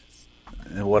this.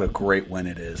 And what a great win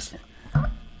it is.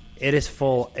 It is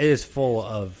full. It is full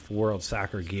of world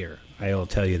soccer gear. I will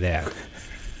tell you that.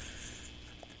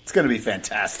 It's going to be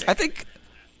fantastic.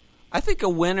 I think a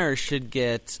winner should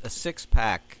get a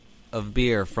 6-pack of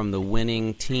beer from the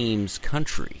winning team's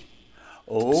country.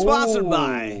 Oh. Sponsored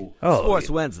by Oh, Sports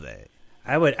Wednesday.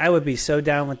 I would be so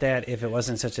down with that if it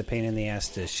wasn't such a pain in the ass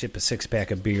to ship a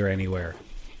 6-pack of beer anywhere.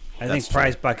 I think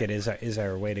prize bucket is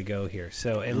our way to go here.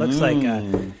 So it looks like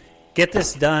get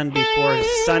this done before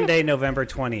Sunday, November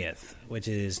 20th, which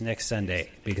is next Sunday,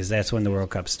 because that's when the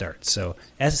World Cup starts. So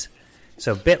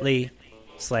bit.ly/SWWC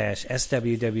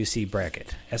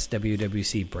bracket.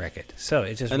 SWWC bracket. So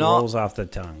it just And rolls off the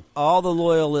tongue. All the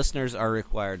loyal listeners are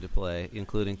required to play,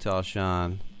 including Tall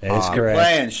Sean. That is Bob. correct.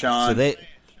 Playing, Sean. So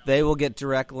they will get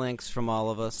direct links from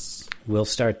all of us. We'll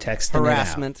start texting it out.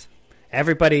 Harassment.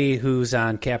 Everybody who's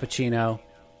on Cappuccino,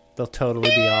 they'll totally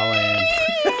be all in.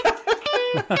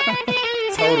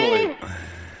 Totally.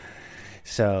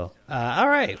 So, all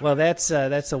right. Well, that's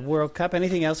the World Cup.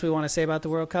 Anything else we want to say about the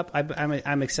World Cup?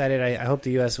 I'm excited. I hope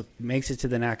the U.S. makes it to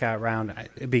the knockout round.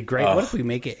 It'd be great. Oh. What if we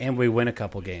make it and we win a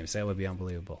couple games? That would be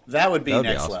unbelievable. That would be That'd be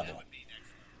next awesome.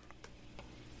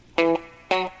 level.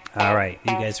 All right.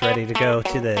 You guys ready to go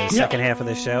to the second half of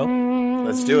the show?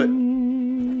 Let's do it.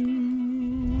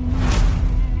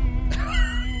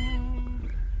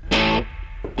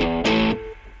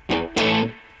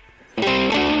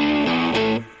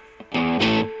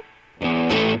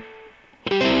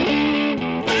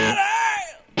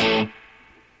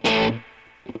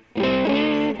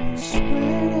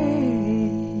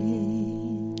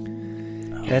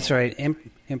 That's right.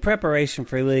 In preparation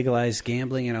for legalized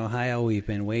gambling in Ohio, we've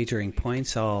been wagering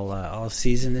points all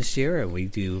season this year. We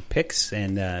do picks,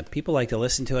 and people like to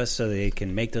listen to us so they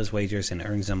can make those wagers and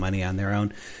earn some money on their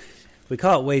own. We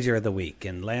call it Wager of the Week.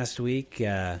 And last week,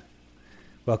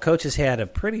 Coach has had a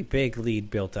pretty big lead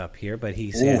built up here, but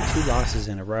he's had 2 losses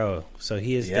in a row. So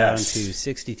he is down to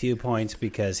 62 points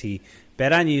because he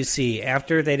bet on UC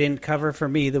after they didn't cover for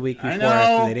me the week I before, know.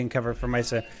 after they didn't cover for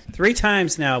myself. 3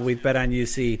 times now we've bet on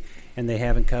UC, and they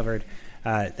haven't covered.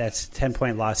 That's a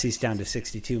 10-point loss. He's down to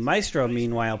 62. Maestro,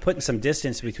 meanwhile, putting some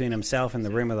distance between himself and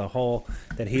the rim of the hole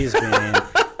that he has been in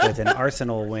with an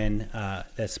Arsenal win.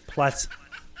 That's plus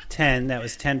 10. That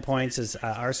was 10 points as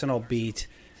Arsenal beat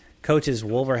Coach's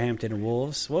Wolverhampton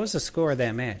Wolves. What was the score of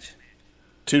that match?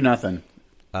 2-0.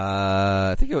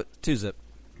 I think it was 2-zip.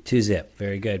 2-zip.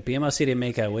 Very good. BMOC didn't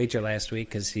make a wager last week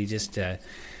because he just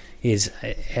He's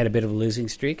had a bit of a losing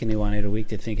streak, and he wanted a week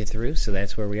to think it through, so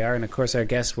that's where we are. And, of course, our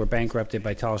guests were bankrupted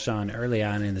by Tall Sean early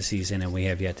on in the season, and we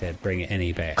have yet to bring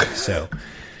any back. So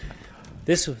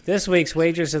this week's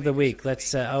Wagers of the Week,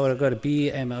 let's I'll go to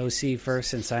BMOC first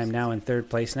since I'm now in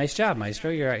third place. Nice job, Maestro.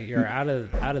 You're out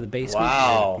of the basement.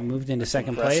 Wow. You're moved into second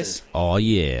impressive. place. Oh,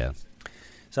 yeah.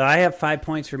 So I have 5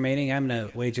 points remaining. I'm going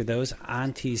to wager those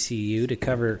on TCU to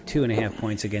cover 2.5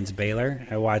 points against Baylor.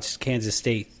 I watched Kansas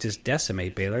State just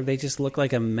decimate Baylor. They just look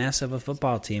like a mess of a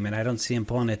football team, and I don't see them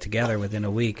pulling it together within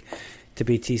a week to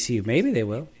beat TCU. Maybe they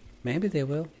will. Maybe they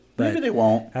will. But Maybe they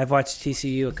won't. I've watched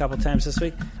TCU a couple times this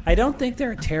week. I don't think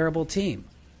they're a terrible team.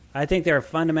 I think they're a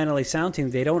fundamentally sound team.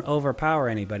 They don't overpower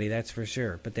anybody, that's for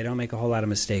sure. But they don't make a whole lot of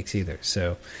mistakes either.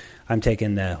 So I'm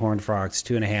taking the Horned Frogs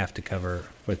 2.5 to cover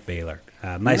with Baylor.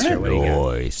 Maestro, what do you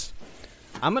got? Nice.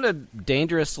 I'm going to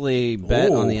dangerously bet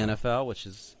Ooh. on the NFL, which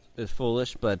is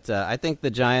foolish, but I think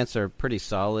the Giants are a pretty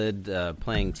solid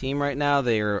playing team right now.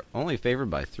 They are only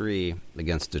favored by 3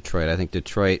 against Detroit. I think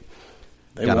Detroit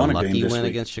They got a won a lucky game this win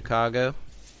week. against Chicago.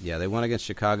 Yeah, they won against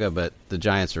Chicago, but the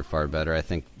Giants are far better. I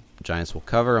think Giants will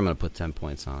cover. I'm going to put 10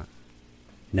 points on it.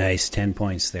 Nice, 10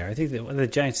 points there. I think the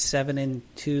Giants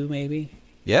 7-2 maybe.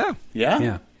 Yeah, Yeah?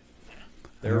 Yeah.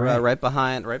 they're All right. right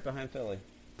behind Philly.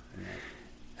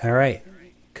 All right,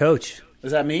 Coach.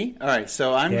 Is that me? All right,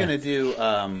 so I'm Yeah. going to do.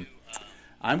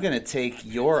 I'm going to take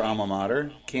your alma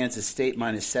mater, Kansas State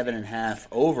minus 7.5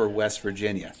 over West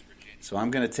Virginia. So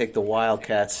I'm going to take the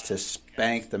Wildcats to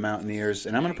spank the Mountaineers,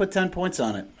 and I'm going to put 10 points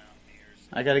on it.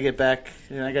 I got to get back.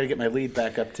 I got to get my lead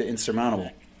back up to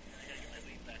insurmountable.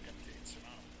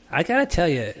 I got to tell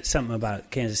you something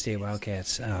about Kansas State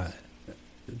Wildcats. I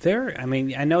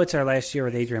know it's our last year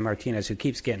with Adrian Martinez, who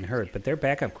keeps getting hurt, but their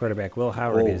backup quarterback, Will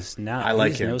Howard, Oh, is not. I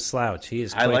like he's him. no slouch. He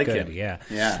is I quite like good. him. Yeah.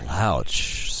 Yeah.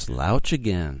 Slouch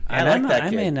again. I And like I'm, that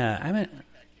I'm kid.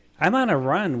 I'm on a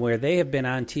run where they have been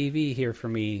on TV here for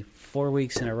me 4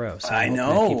 weeks in a row. So I I'm hoping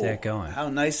know. to keep that going. How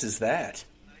nice is that?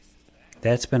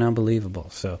 That's been unbelievable.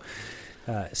 So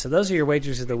those are your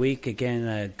wagers of the week.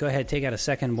 Again, go ahead, take out a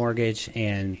second mortgage,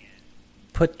 and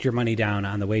put your money down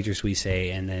on the wagers we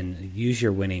say, and then use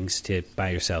your winnings to buy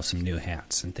yourself some new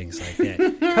hats and things like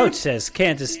that. Coach says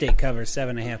Kansas State covers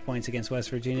 7.5 points against West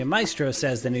Virginia. Maestro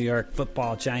says the New York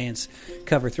Football Giants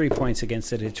cover 3 points against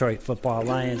the Detroit Football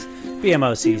Lions.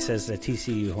 BMOC says the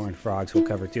TCU Horned Frogs will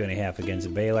cover 2.5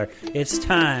 against Baylor. It's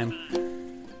time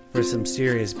for some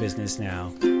serious business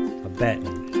now. A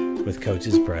betting with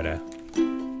Coach's Bretta.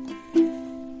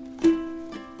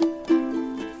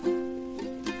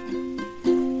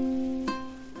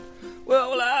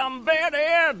 Well, I'm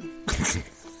betting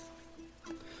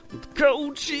with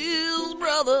Coach's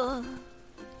brother.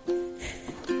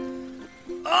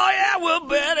 Oh, yeah, we're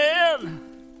betting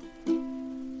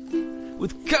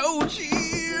with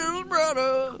Coach's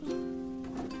brother.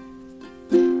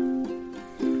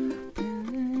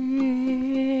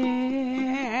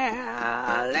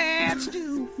 Yeah, let's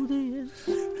do this.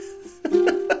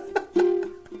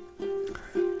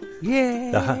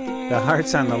 Yeah. The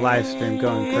hearts on the live stream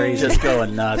going crazy. Just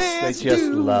going nuts. They just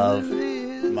love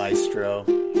Maestro.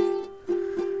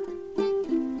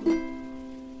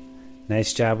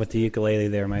 Nice job with the ukulele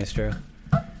there, Maestro.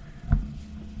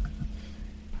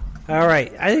 All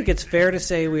right. I think it's fair to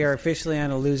say we are officially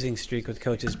on a losing streak with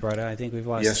Coach's Brother. I think we've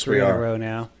lost Yes, 3 we in a are. row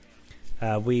now.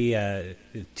 We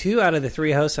 2 out of the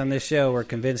 3 hosts on this show were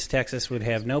convinced Texas would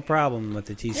have no problem with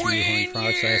the TCU Horned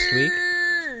Frogs last week.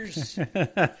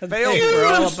 They were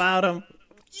all about them.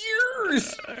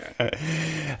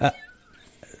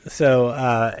 So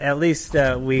at least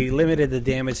we limited the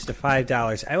damage to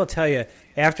 $5. I will tell you,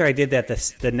 after I did that,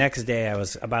 the next day I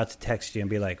was about to text you and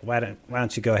be like, why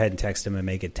don't you go ahead and text him and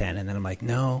make it 10? And then I'm like,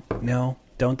 no,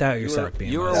 don't doubt yourself.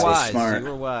 You were so wise. smart. You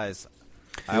were wise.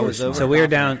 I You were was smart. over. So we are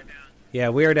down. Yeah,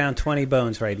 we are down 20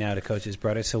 bones right now to Coach's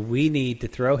Brother. So we need to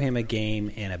throw him a game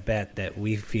and a bet that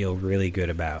we feel really good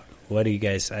about. What do you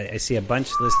guys? I see a bunch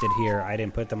listed here. I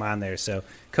didn't put them on there. So,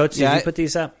 Coach, Yeah, did I- you put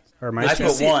these up? Or I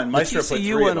put one. Maestro put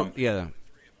 3 of them. Yeah,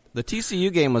 the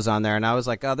TCU game was on there, and I was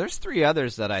like, oh, there's 3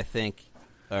 others that I think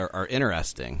are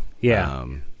interesting. Yeah.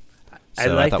 I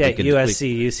so like thought we that could-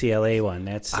 USC UCLA one.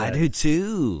 That's I do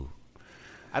too.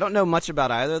 I don't know much about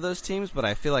either of those teams, but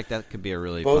I feel like that could be a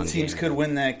really fun Both teams game. could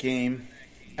win that game.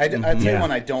 I'll tell you Yeah.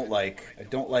 one I don't like. I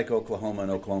don't like Oklahoma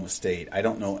and Oklahoma State. I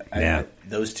don't know. Yeah.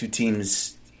 Those 2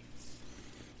 teams.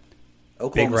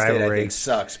 Oklahoma State, I rivalry. think,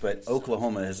 sucks, but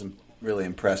Oklahoma hasn't really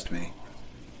impressed me.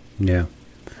 Yeah.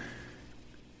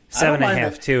 I don't mind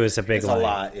 7.5 too is a big It's line. a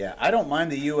lot, yeah. I don't mind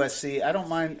the USC. I don't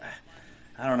mind.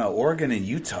 I don't know, Oregon and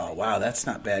Utah. Wow, that's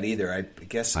not bad either. I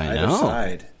guess I either know.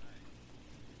 side.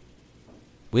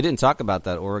 We didn't talk about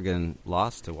that Oregon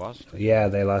loss to Washington. Yeah,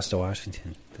 they lost to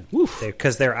Washington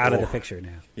because they're out of the picture now.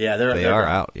 Yeah, They are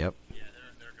out. Yep.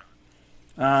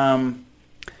 All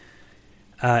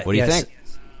What do you think?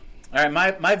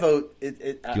 right, my vote. Do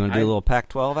you want to do a little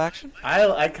Pac-12 action?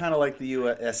 I kind of like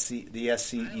the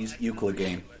SC Euclid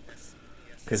game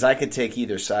because I could take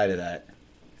either side of that.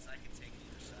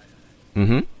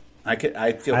 Mm-hmm. I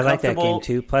feel I like that comfortable. game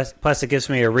too. Plus, it gives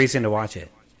me a reason to watch it.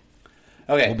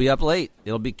 Okay, We'll be up late.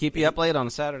 It'll be keep you up late on a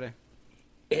Saturday.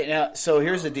 now, so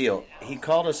here's the deal. He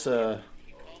called us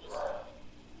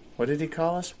what did he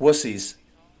call us? Wussies.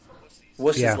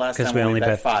 Wussies Yeah, last 'cause time we we only bet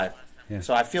bet 5. Yeah.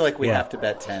 So I feel like we Yeah. have to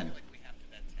bet 10.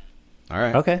 All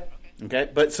right. Okay, Okay,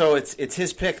 but so it's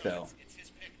his pick though.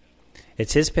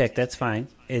 it's his pick. That's fine.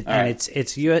 All And right.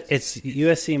 it's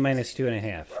USC minus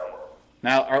 2.5.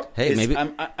 Now, Hey, maybe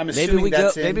I'm maybe assuming we go.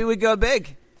 that's in. Maybe we go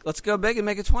big. Let's go big and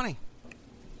make it 20.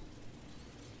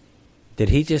 Did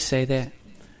he just say that?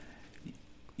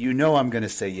 You know I'm going to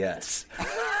say yes.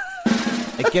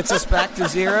 It gets us back to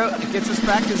zero. It gets us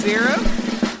back to zero.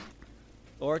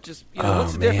 Or just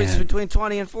what's the difference man. between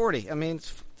 20 and 40? I mean,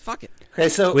 fuck it. Okay,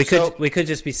 so We could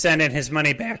just be sending his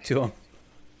money back to him.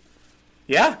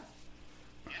 yeah.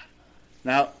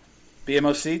 Now,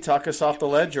 BMOC, talk us off the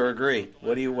ledge or agree?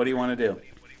 What do you want to do?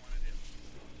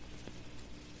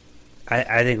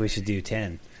 I think we should do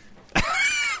 10.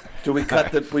 Do we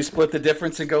we split the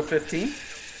difference and go 15?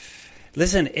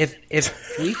 Listen,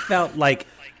 if we felt like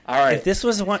All right. if this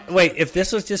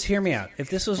was just hear me out. If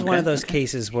this was one of those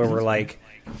cases where we're like,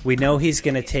 we know he's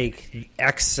going to take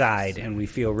X side, and we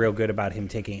feel real good about him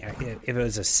taking. If it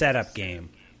was a setup game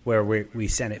where we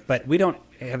send it, but we don't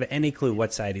have any clue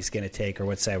what side he's going to take or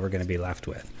what side we're going to be left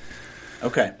with.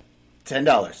 Okay.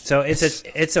 $10. So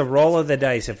it's a roll of the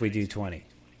dice if we do 20.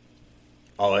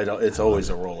 Oh, it's always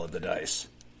a roll of the dice.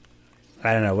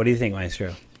 I don't know. What do you think,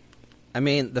 Maestro? I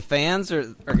mean, the fans are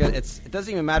good. It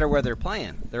doesn't even matter where they're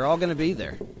playing. They're all going to be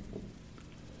there.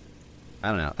 I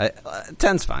don't know.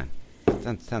 10's fine.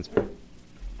 10's fine.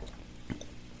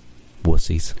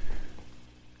 Wussies.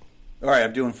 All right,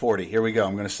 I'm doing 40. Here we go.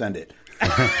 I'm going to send it.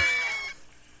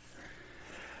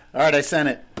 All right, I sent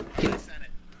it.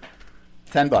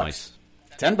 $10. Nice.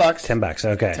 $10. $10.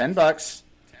 Okay. $10.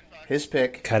 His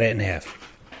pick. Cut it in half.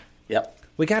 Yep.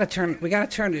 We got to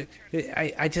turn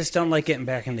it. I just don't like getting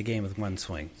back in the game with one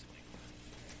swing.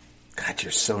 God,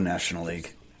 you're so National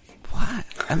League. What?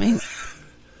 I mean,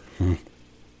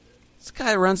 this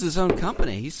guy runs his own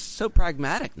company. He's so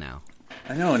pragmatic now.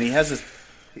 I know, and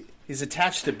he's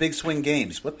attached to Big Swing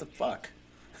Games. What the fuck?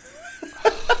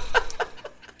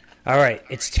 All right,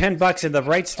 it's $10 in the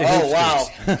rights to Oh,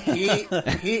 Hoopsters. wow.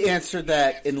 He answered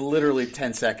that in literally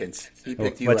 10 seconds. He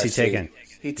picked USC. What's he taking?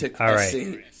 He took All SC.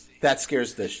 right. That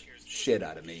scares the shit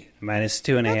out of me. Minus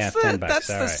 2.5, $10. That's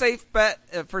All the right. safe bet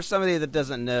for somebody that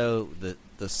doesn't know the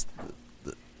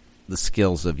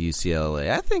skills of UCLA.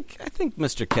 I think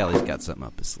Mr. Kelly's got something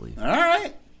up his sleeve. All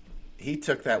right. He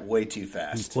took that way too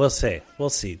fast. We'll see.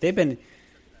 They've been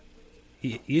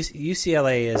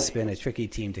UCLA has been a tricky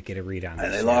team to get a read on. And this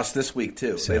they year. lost this week,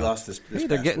 too. So- They lost this Hey,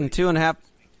 they're past getting week. 2.5.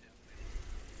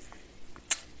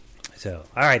 So,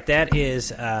 all right, that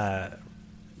is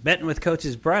betting with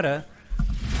Coach's Brutta.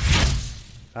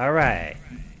 All right.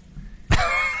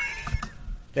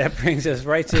 That brings us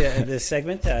right to this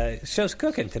segment. Show's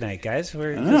cooking tonight, guys.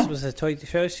 This was a toy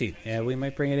show sheet. Yeah, we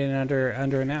might bring it in under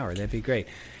an hour. That'd be great.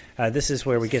 This is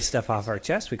where we get stuff off our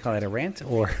chest. We call it a rant,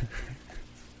 or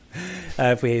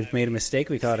if we've made a mistake,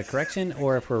 we call it a correction,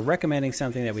 or if we're recommending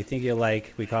something that we think you'll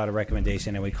like, we call it a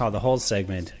recommendation, and we call the whole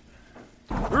segment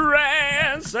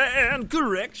Rants and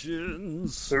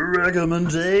corrections.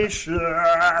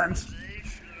 Recommendations.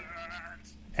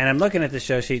 And I'm looking at the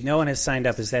show sheet. No one has signed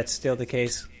up. Is that still the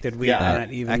case? Did we Yeah.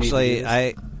 not even Actually, need to do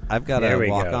this? I've got There a we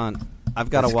go. walk on. I've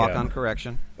got Let's a walk go. on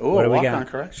correction. Oh, What do we walk got? on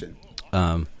correction.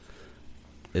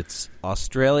 It's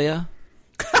Australia,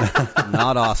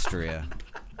 not Austria.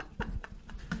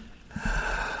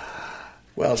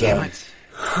 Well done.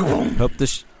 Hope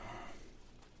this.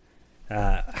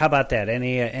 How about that?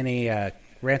 Any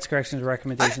rants, corrections,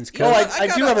 recommendations? Oh, Coach? I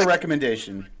do have a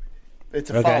recommendation. It's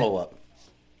a Okay. follow-up.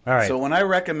 All right. So when I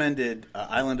recommended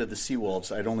Island of the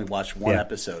Seawolves, I'd only watched one Yeah.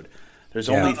 episode. There's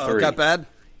Yeah. only Oh, 3. got bad.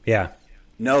 Yeah.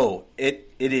 No, it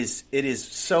is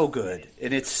so good,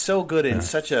 and it's so good in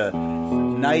such a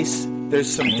nice.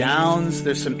 There's some downs.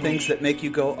 There's some things that make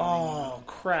you go, "Oh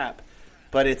crap,"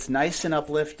 but it's nice and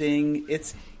uplifting.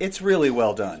 It's really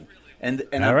well done, and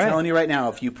All I'm right. telling you right now,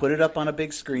 if you put it up on a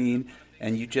big screen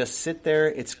and you just sit there,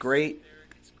 it's great.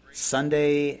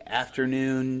 Sunday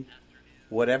afternoon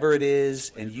whatever it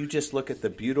is, and you just look at the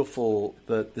beautiful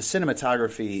the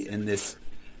cinematography in this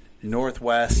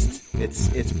Northwest.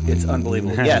 It's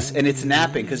unbelievable. Yes, and it's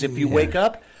napping because if you wake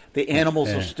up, the animals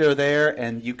are still there,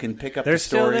 and you can pick up They're the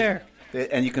story. still there.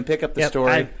 And you can pick up the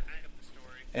story.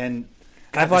 And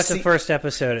I've watched the first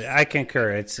episode. I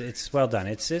concur. It's well done.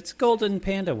 It's Golden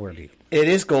Panda worthy. It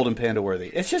is Golden Panda worthy.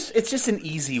 It's just an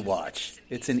easy watch.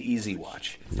 It's an easy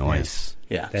watch. Nice.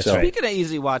 Yeah. That's so. right. Speaking of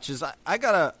easy watches, I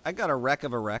got a wreck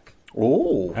of a wreck.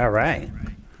 Oh. All right.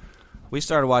 We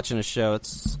started watching a show.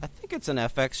 I think it's an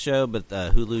FX show, but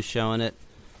Hulu's showing it.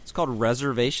 It's called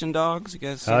Reservation Dogs. You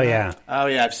guys seen that? Oh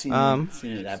yeah, I've seen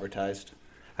it advertised.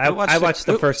 I watched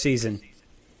the first season.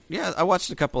 Yeah, I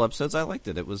watched a couple episodes. I liked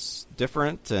it. It was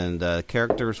different, and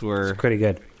characters were It's pretty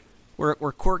good.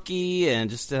 were quirky and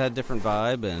just had a different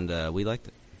vibe, and we liked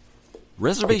it.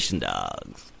 Reservation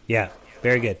Dogs. Yeah,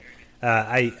 very good.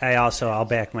 I'll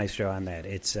back Maestro on that.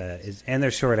 It's and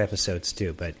they're short episodes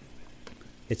too, but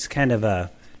it's kind of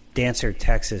a Dancer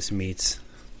Texas meets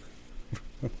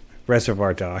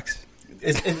Reservoir Dogs.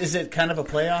 Is it kind of a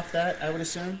play off that? I would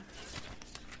assume.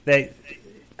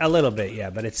 A little bit,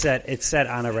 yeah, but it's set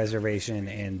on a reservation,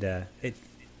 and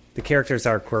the characters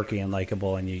are quirky and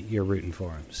likable, and you're rooting for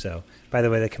them. So, by the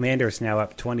way, the Commander's now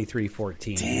up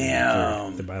 23-14.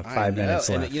 Damn. With about 5 minutes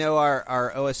left. And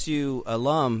our OSU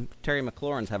alum Terry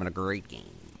McLaurin's having a great game.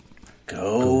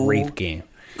 Great game.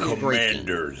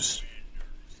 Commanders.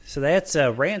 So that's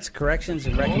rants, corrections,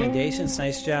 and recommendations.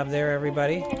 Nice job there,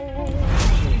 everybody.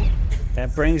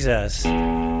 That brings us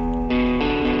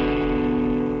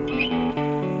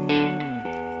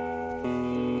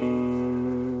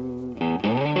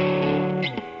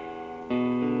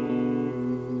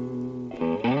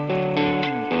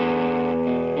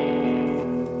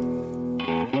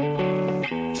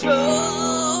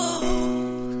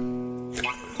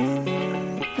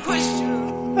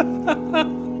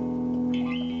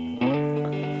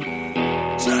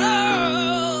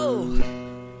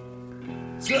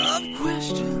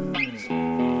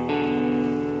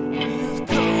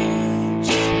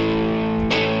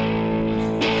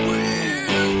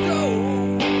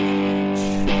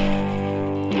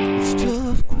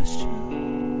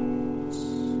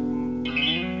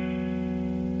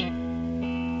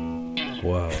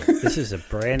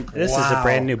This is a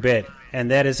brand new bit,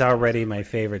 and that is already my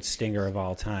favorite stinger of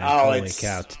all time. Oh, holy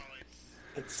cow!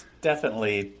 It's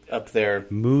definitely up there.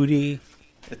 Moody.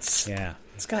 It's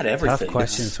It's got everything. Tough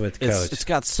questions with Coach. It's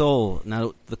got soul.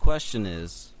 Now the question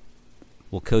is,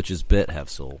 will Coach's bit have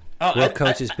soul? Will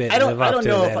Coach's bit live up to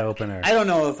that opener? I don't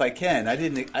know if I can.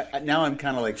 Now I'm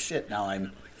kind of like shit. Now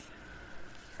I'm.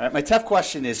 All right, my tough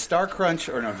question is Star Crunch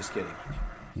or no? I'm just kidding.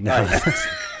 No.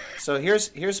 So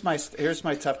here's my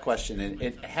tough question, and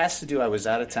it has to do. I was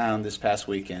out of town this past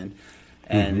weekend,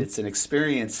 and it's an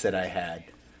experience that I had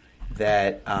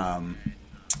that I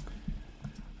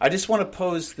just want to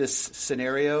pose this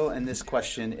scenario and this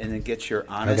question, and then get your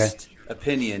honest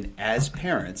opinion as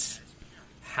parents,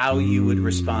 how you would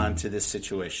respond to this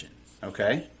situation.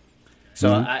 Okay,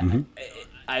 so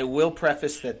I will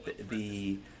preface that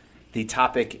the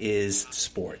topic is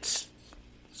sports.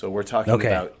 So we're talking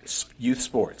about youth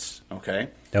sports, okay?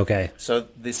 Okay. So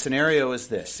the scenario is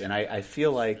this, and I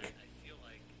feel like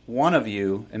one of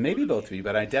you, and maybe both of you,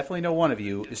 but I definitely know one of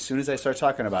you, as soon as I start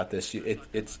talking about this,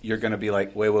 you're going to be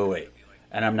like, wait.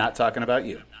 And I'm not talking about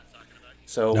you.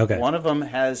 So one of them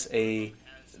has the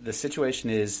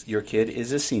situation is your kid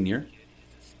is a senior,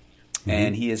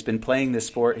 and he has been playing this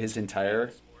sport his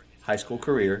entire high school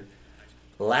career.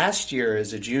 Last year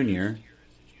as a junior,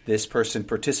 this person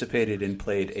participated and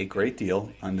played a great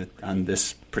deal on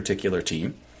this particular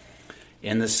team.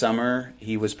 In the summer,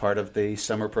 he was part of the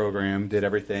summer program, did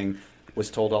everything, was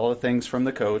told all the things from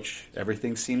the coach.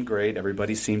 Everything seemed great.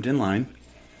 Everybody seemed in line.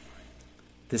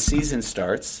 The season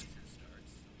starts.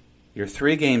 You're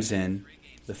 3 games in.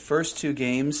 The first 2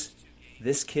 games,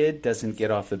 this kid doesn't get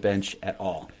off the bench at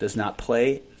all. Does not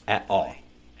play at all.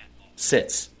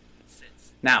 Sits.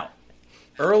 Now,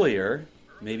 earlier,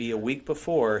 maybe a week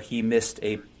before, he missed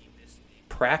a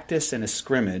practice and a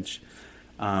scrimmage.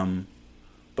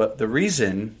 But the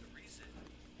reason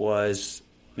was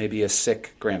maybe a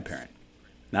sick grandparent.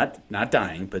 Not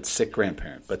dying, but sick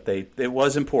grandparent. But it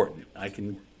was important. I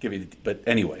can give you but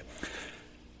anyway.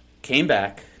 Came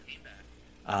back.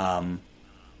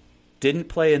 Didn't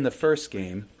play in the first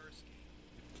game.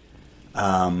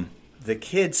 The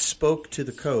kid spoke to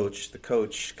the coach. The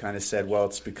coach kind of said, well,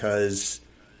 it's because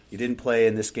you didn't play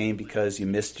in this game because you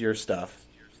missed your stuff.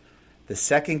 The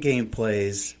second game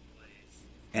plays,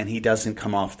 and he doesn't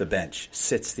come off the bench.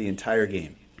 Sits the entire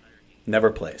game.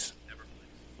 Never plays.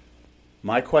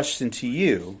 My question to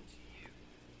you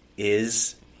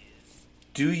is,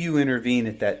 do you intervene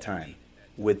at that time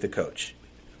with the coach?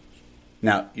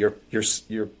 Now, your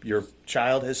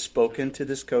child has spoken to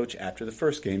this coach after the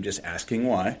first game, just asking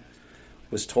why.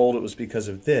 Was told it was because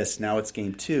of this. Now it's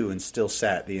game 2 and still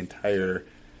sat the entire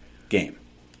game.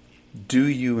 Do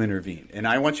you intervene? And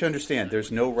I want you to understand,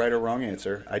 there's no right or wrong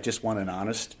answer. I just want an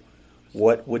honest,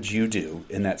 what would you do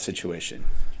in that situation?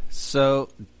 So,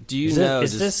 do you know...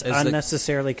 Is this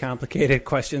unnecessarily complicated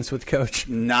questions with Coach?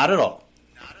 Not at all.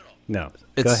 No.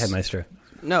 Go ahead, Maestro.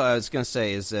 No, I was going to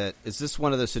say, is this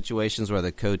one of those situations where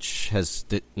the coach has,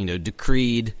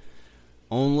 decreed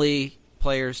only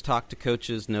players talk to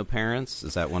coaches, no parents?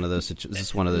 Is that one of those? Is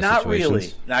this one of those not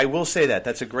situations? Not really. I will say that.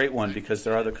 That's a great one because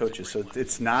there are other coaches. So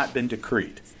it's not been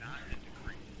decreed.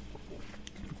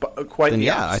 But quite then, the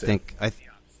yeah, opposite.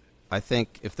 I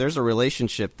think if there's a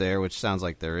relationship there, which sounds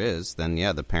like there is, then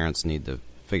yeah, the parents need to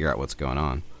figure out what's going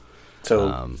on.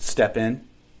 So step in.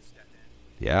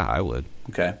 Yeah, I would.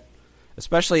 Okay.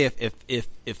 Especially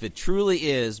if it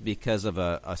truly is because of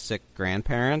a sick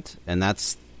grandparent, and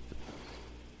that's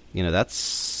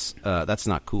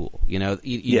not cool. You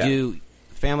do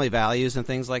family values and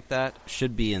things like that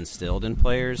should be instilled in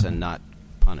players and not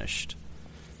punished.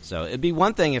 So it'd be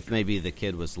one thing if maybe the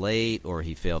kid was late or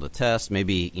he failed a test,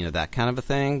 maybe that kind of a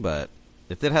thing. But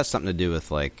if it has something to do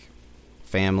with like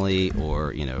family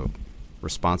or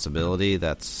responsibility,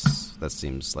 that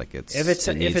seems like it's if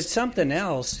it's something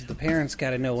else, the parents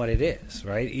got to know what it is,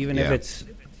 right? Even if it's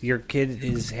your kid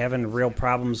is having real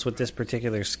problems with this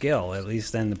particular skill, at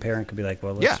least then the parent could be like,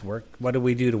 well, let's work. What do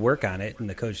we do to work on it? And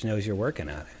the coach knows you're working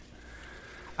on it.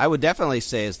 I would definitely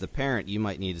say as the parent, you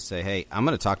might need to say, hey, I'm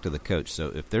going to talk to the coach. So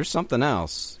if there's something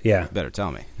else, you better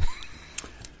tell me.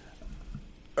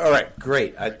 All right,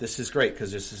 great. This is great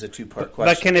because this is a two-part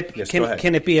question. But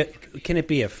can it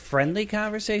be a friendly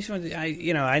conversation? The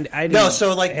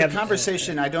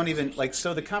conversation. I don't even like.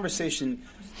 So the conversation.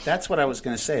 That's what I was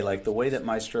going to say. Like the way that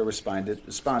Maestro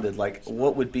responded. Like,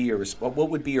 what would be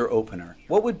your opener?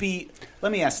 What would be?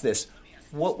 Let me ask this.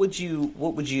 What would you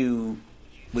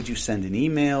send an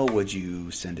email? Would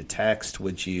you send a text?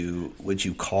 Would you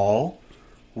call?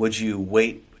 Would you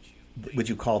wait? Would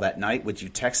you call that night? Would you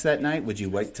text that night? Would you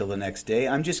wait till the next day?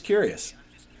 I'm just curious.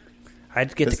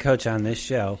 I'd get the coach on this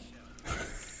show.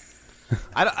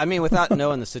 I mean, without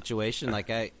knowing the situation,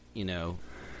 like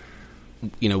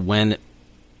when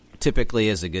typically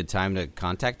is a good time to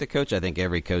contact a coach. I think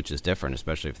every coach is different,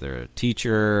 especially if they're a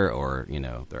teacher or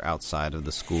they're outside of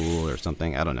the school or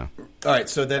something. I don't know. All right,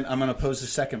 so then I'm going to pose the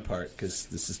second part because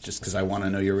this is just because I want to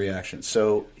know your reaction.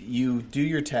 So you do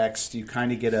your text, you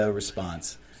kind of get a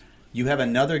response. You have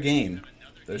another game.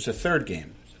 There's a third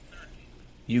game.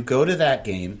 You go to that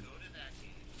game,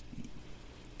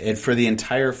 and for the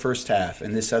entire first half,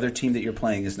 and this other team that you're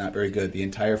playing is not very good, the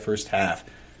entire first half,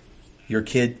 your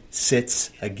kid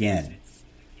sits again.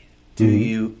 Do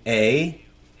you, A,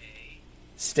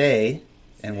 stay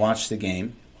and watch the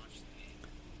game,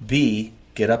 B,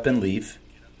 get up and leave,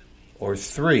 or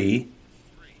 3,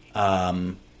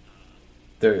 there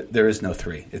is no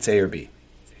 3. It's A or B.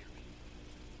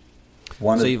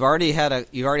 So you've already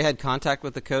had contact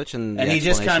with the coach, and he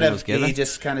just kind of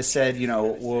said,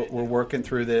 we're working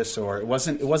through this, or it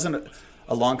wasn't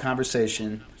a long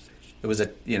conversation. It was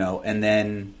and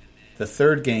then the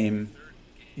third game,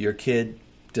 your kid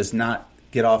does not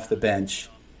get off the bench,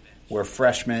 where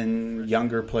freshmen,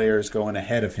 younger players going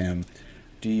ahead of him.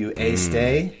 Do you A,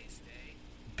 stay,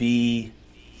 B,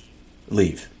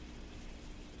 leave?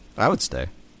 I would stay.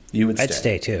 You would stay. I'd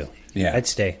stay too. Yeah, I'd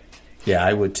stay. Yeah,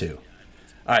 I would too.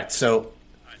 All right, so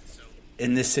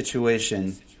in this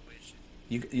situation,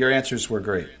 your answers were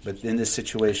great, but in this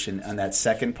situation, on that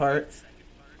second part,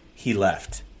 he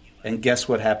left. And guess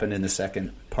what happened in the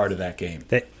second part of that game?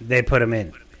 They put him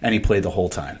in. And he played the whole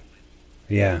time.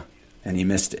 Yeah. And he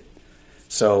missed it.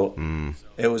 So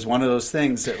it was one of those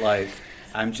things that, like,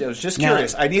 I was just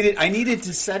curious. I needed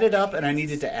to set it up, and I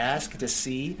needed to ask to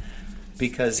see,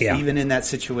 because even in that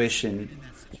situation,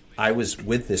 I was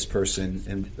with this person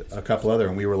and a couple other,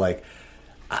 and we were like,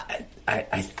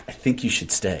 I think you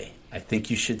should stay. I think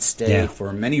you should stay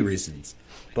for many reasons.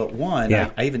 But one,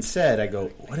 I even said, I go,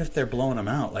 what if they're blowing him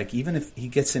out? Like, even if he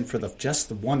gets in for just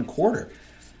the one quarter.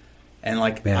 And,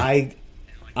 like, I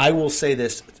will say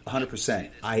this 100%.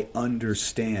 I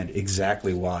understand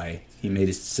exactly why he made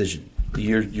his decision.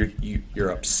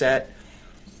 You're upset.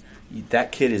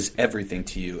 That kid is everything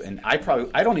to you, and I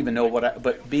don't even know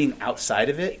but being outside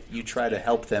of it, you try to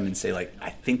help them and say, like, I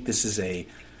think this is a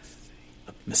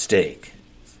mistake.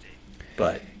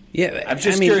 But I'm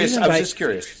just curious. I was just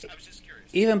curious.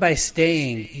 even by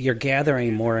staying, you're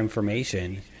gathering more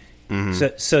information.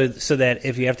 So that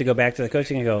if you have to go back to the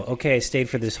coaching and go, okay, I stayed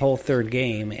for this whole third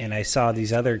game and I saw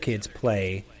these other kids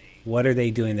play. What are they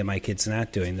doing that my kid's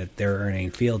not doing that they're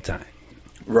earning field time?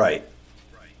 Right.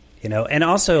 And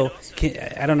also,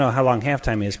 I don't know how long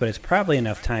halftime is, but it's probably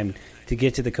enough time to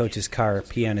get to the coach's car,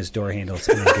 pee on his door handles,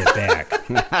 and then get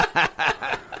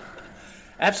back.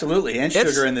 Absolutely, and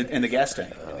sugar in the gas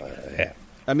tank. Yeah.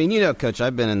 I mean, Coach,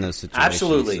 I've been in those situations.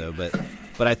 Absolutely. So,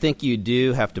 but I think you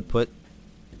do have to put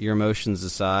your emotions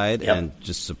aside and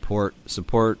just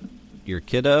support your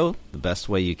kiddo the best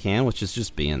way you can, which is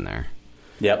just being there.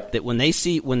 Yep. That when they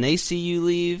see you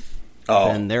leave,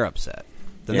 then they're upset.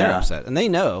 They're upset, and they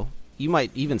know. You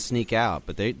might even sneak out,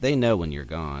 but they know when you're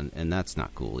gone, and that's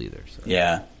not cool either. So.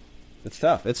 Yeah. It's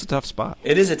tough. It's a tough spot.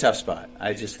 It is a tough spot.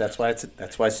 That's why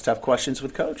it's tough questions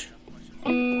with Coach.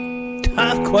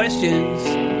 Tough questions.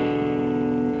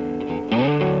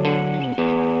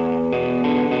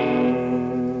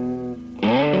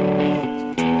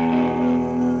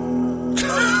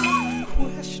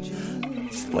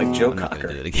 Like Joe Cocker.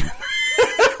 Do it again.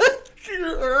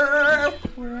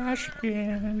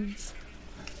 Questions.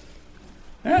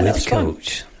 With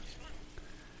Coach.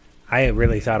 I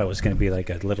really thought it was going to be like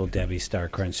a Little Debbie Star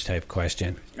Crunch type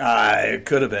question. It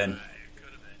could have been.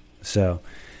 So,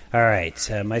 all right.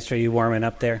 Maestro, you warming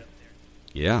up there?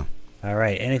 Yeah. All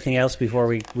right. Anything else before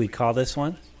we call this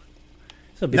one?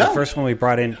 This will be the first one we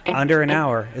brought in under an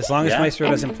hour, as long as Maestro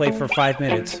doesn't play for 5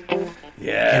 minutes.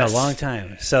 Yes. In a long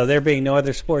time. So there being no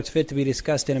other sports fit to be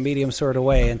discussed in a medium sort of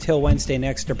way until Wednesday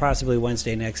next or possibly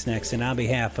Wednesday next. And on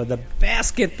behalf of the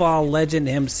basketball legend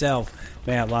himself,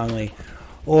 Matt Longley,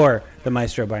 or the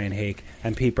Maestro Brian Hake,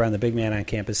 I'm Pete Brown, the big man on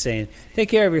campus, saying take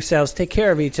care of yourselves, take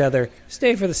care of each other,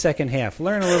 stay for the second half,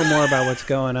 learn a little more about what's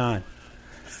going on.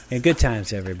 And good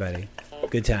times, everybody.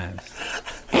 Good times.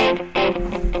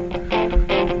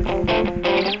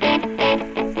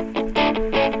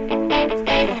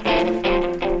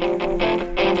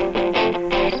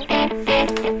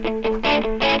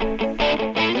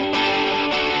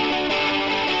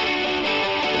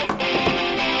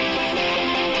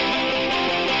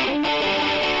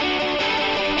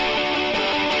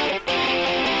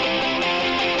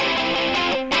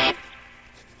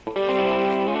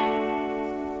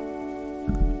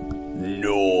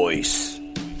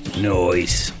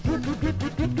 Noise.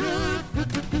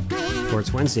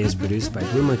 Sports Wednesday is produced by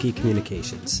Blue Monkey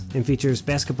Communications and features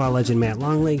basketball legend Matt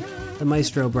Longley, the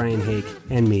Maestro Brian Hake,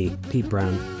 and me, Pete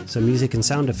Brown. Some music and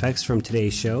sound effects from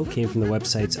today's show came from the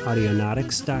websites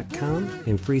audionautics.com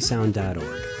and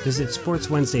freesound.org. Visit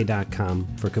sportswednesday.com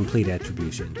for complete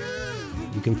attribution.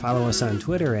 You can follow us on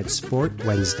Twitter at Sport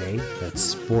Wednesday, that's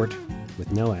Sport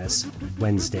with no S,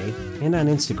 Wednesday, and on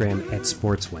Instagram at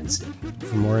Sports Wednesday.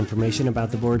 For more information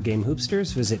about the board game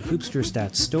Hoopsters, visit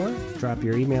hoopsters.store, drop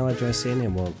your email address in,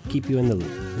 and we'll keep you in the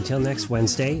loop. Until next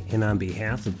Wednesday, and on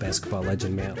behalf of basketball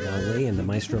legend Matt Longley and the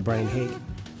Maestro Brian Hake,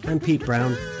 I'm Pete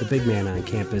Brown, the big man on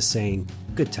campus, saying,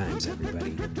 good times,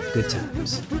 everybody. Good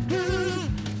times.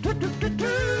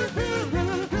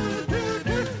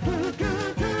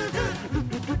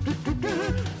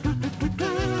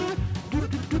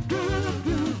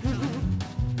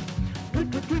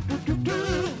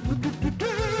 Do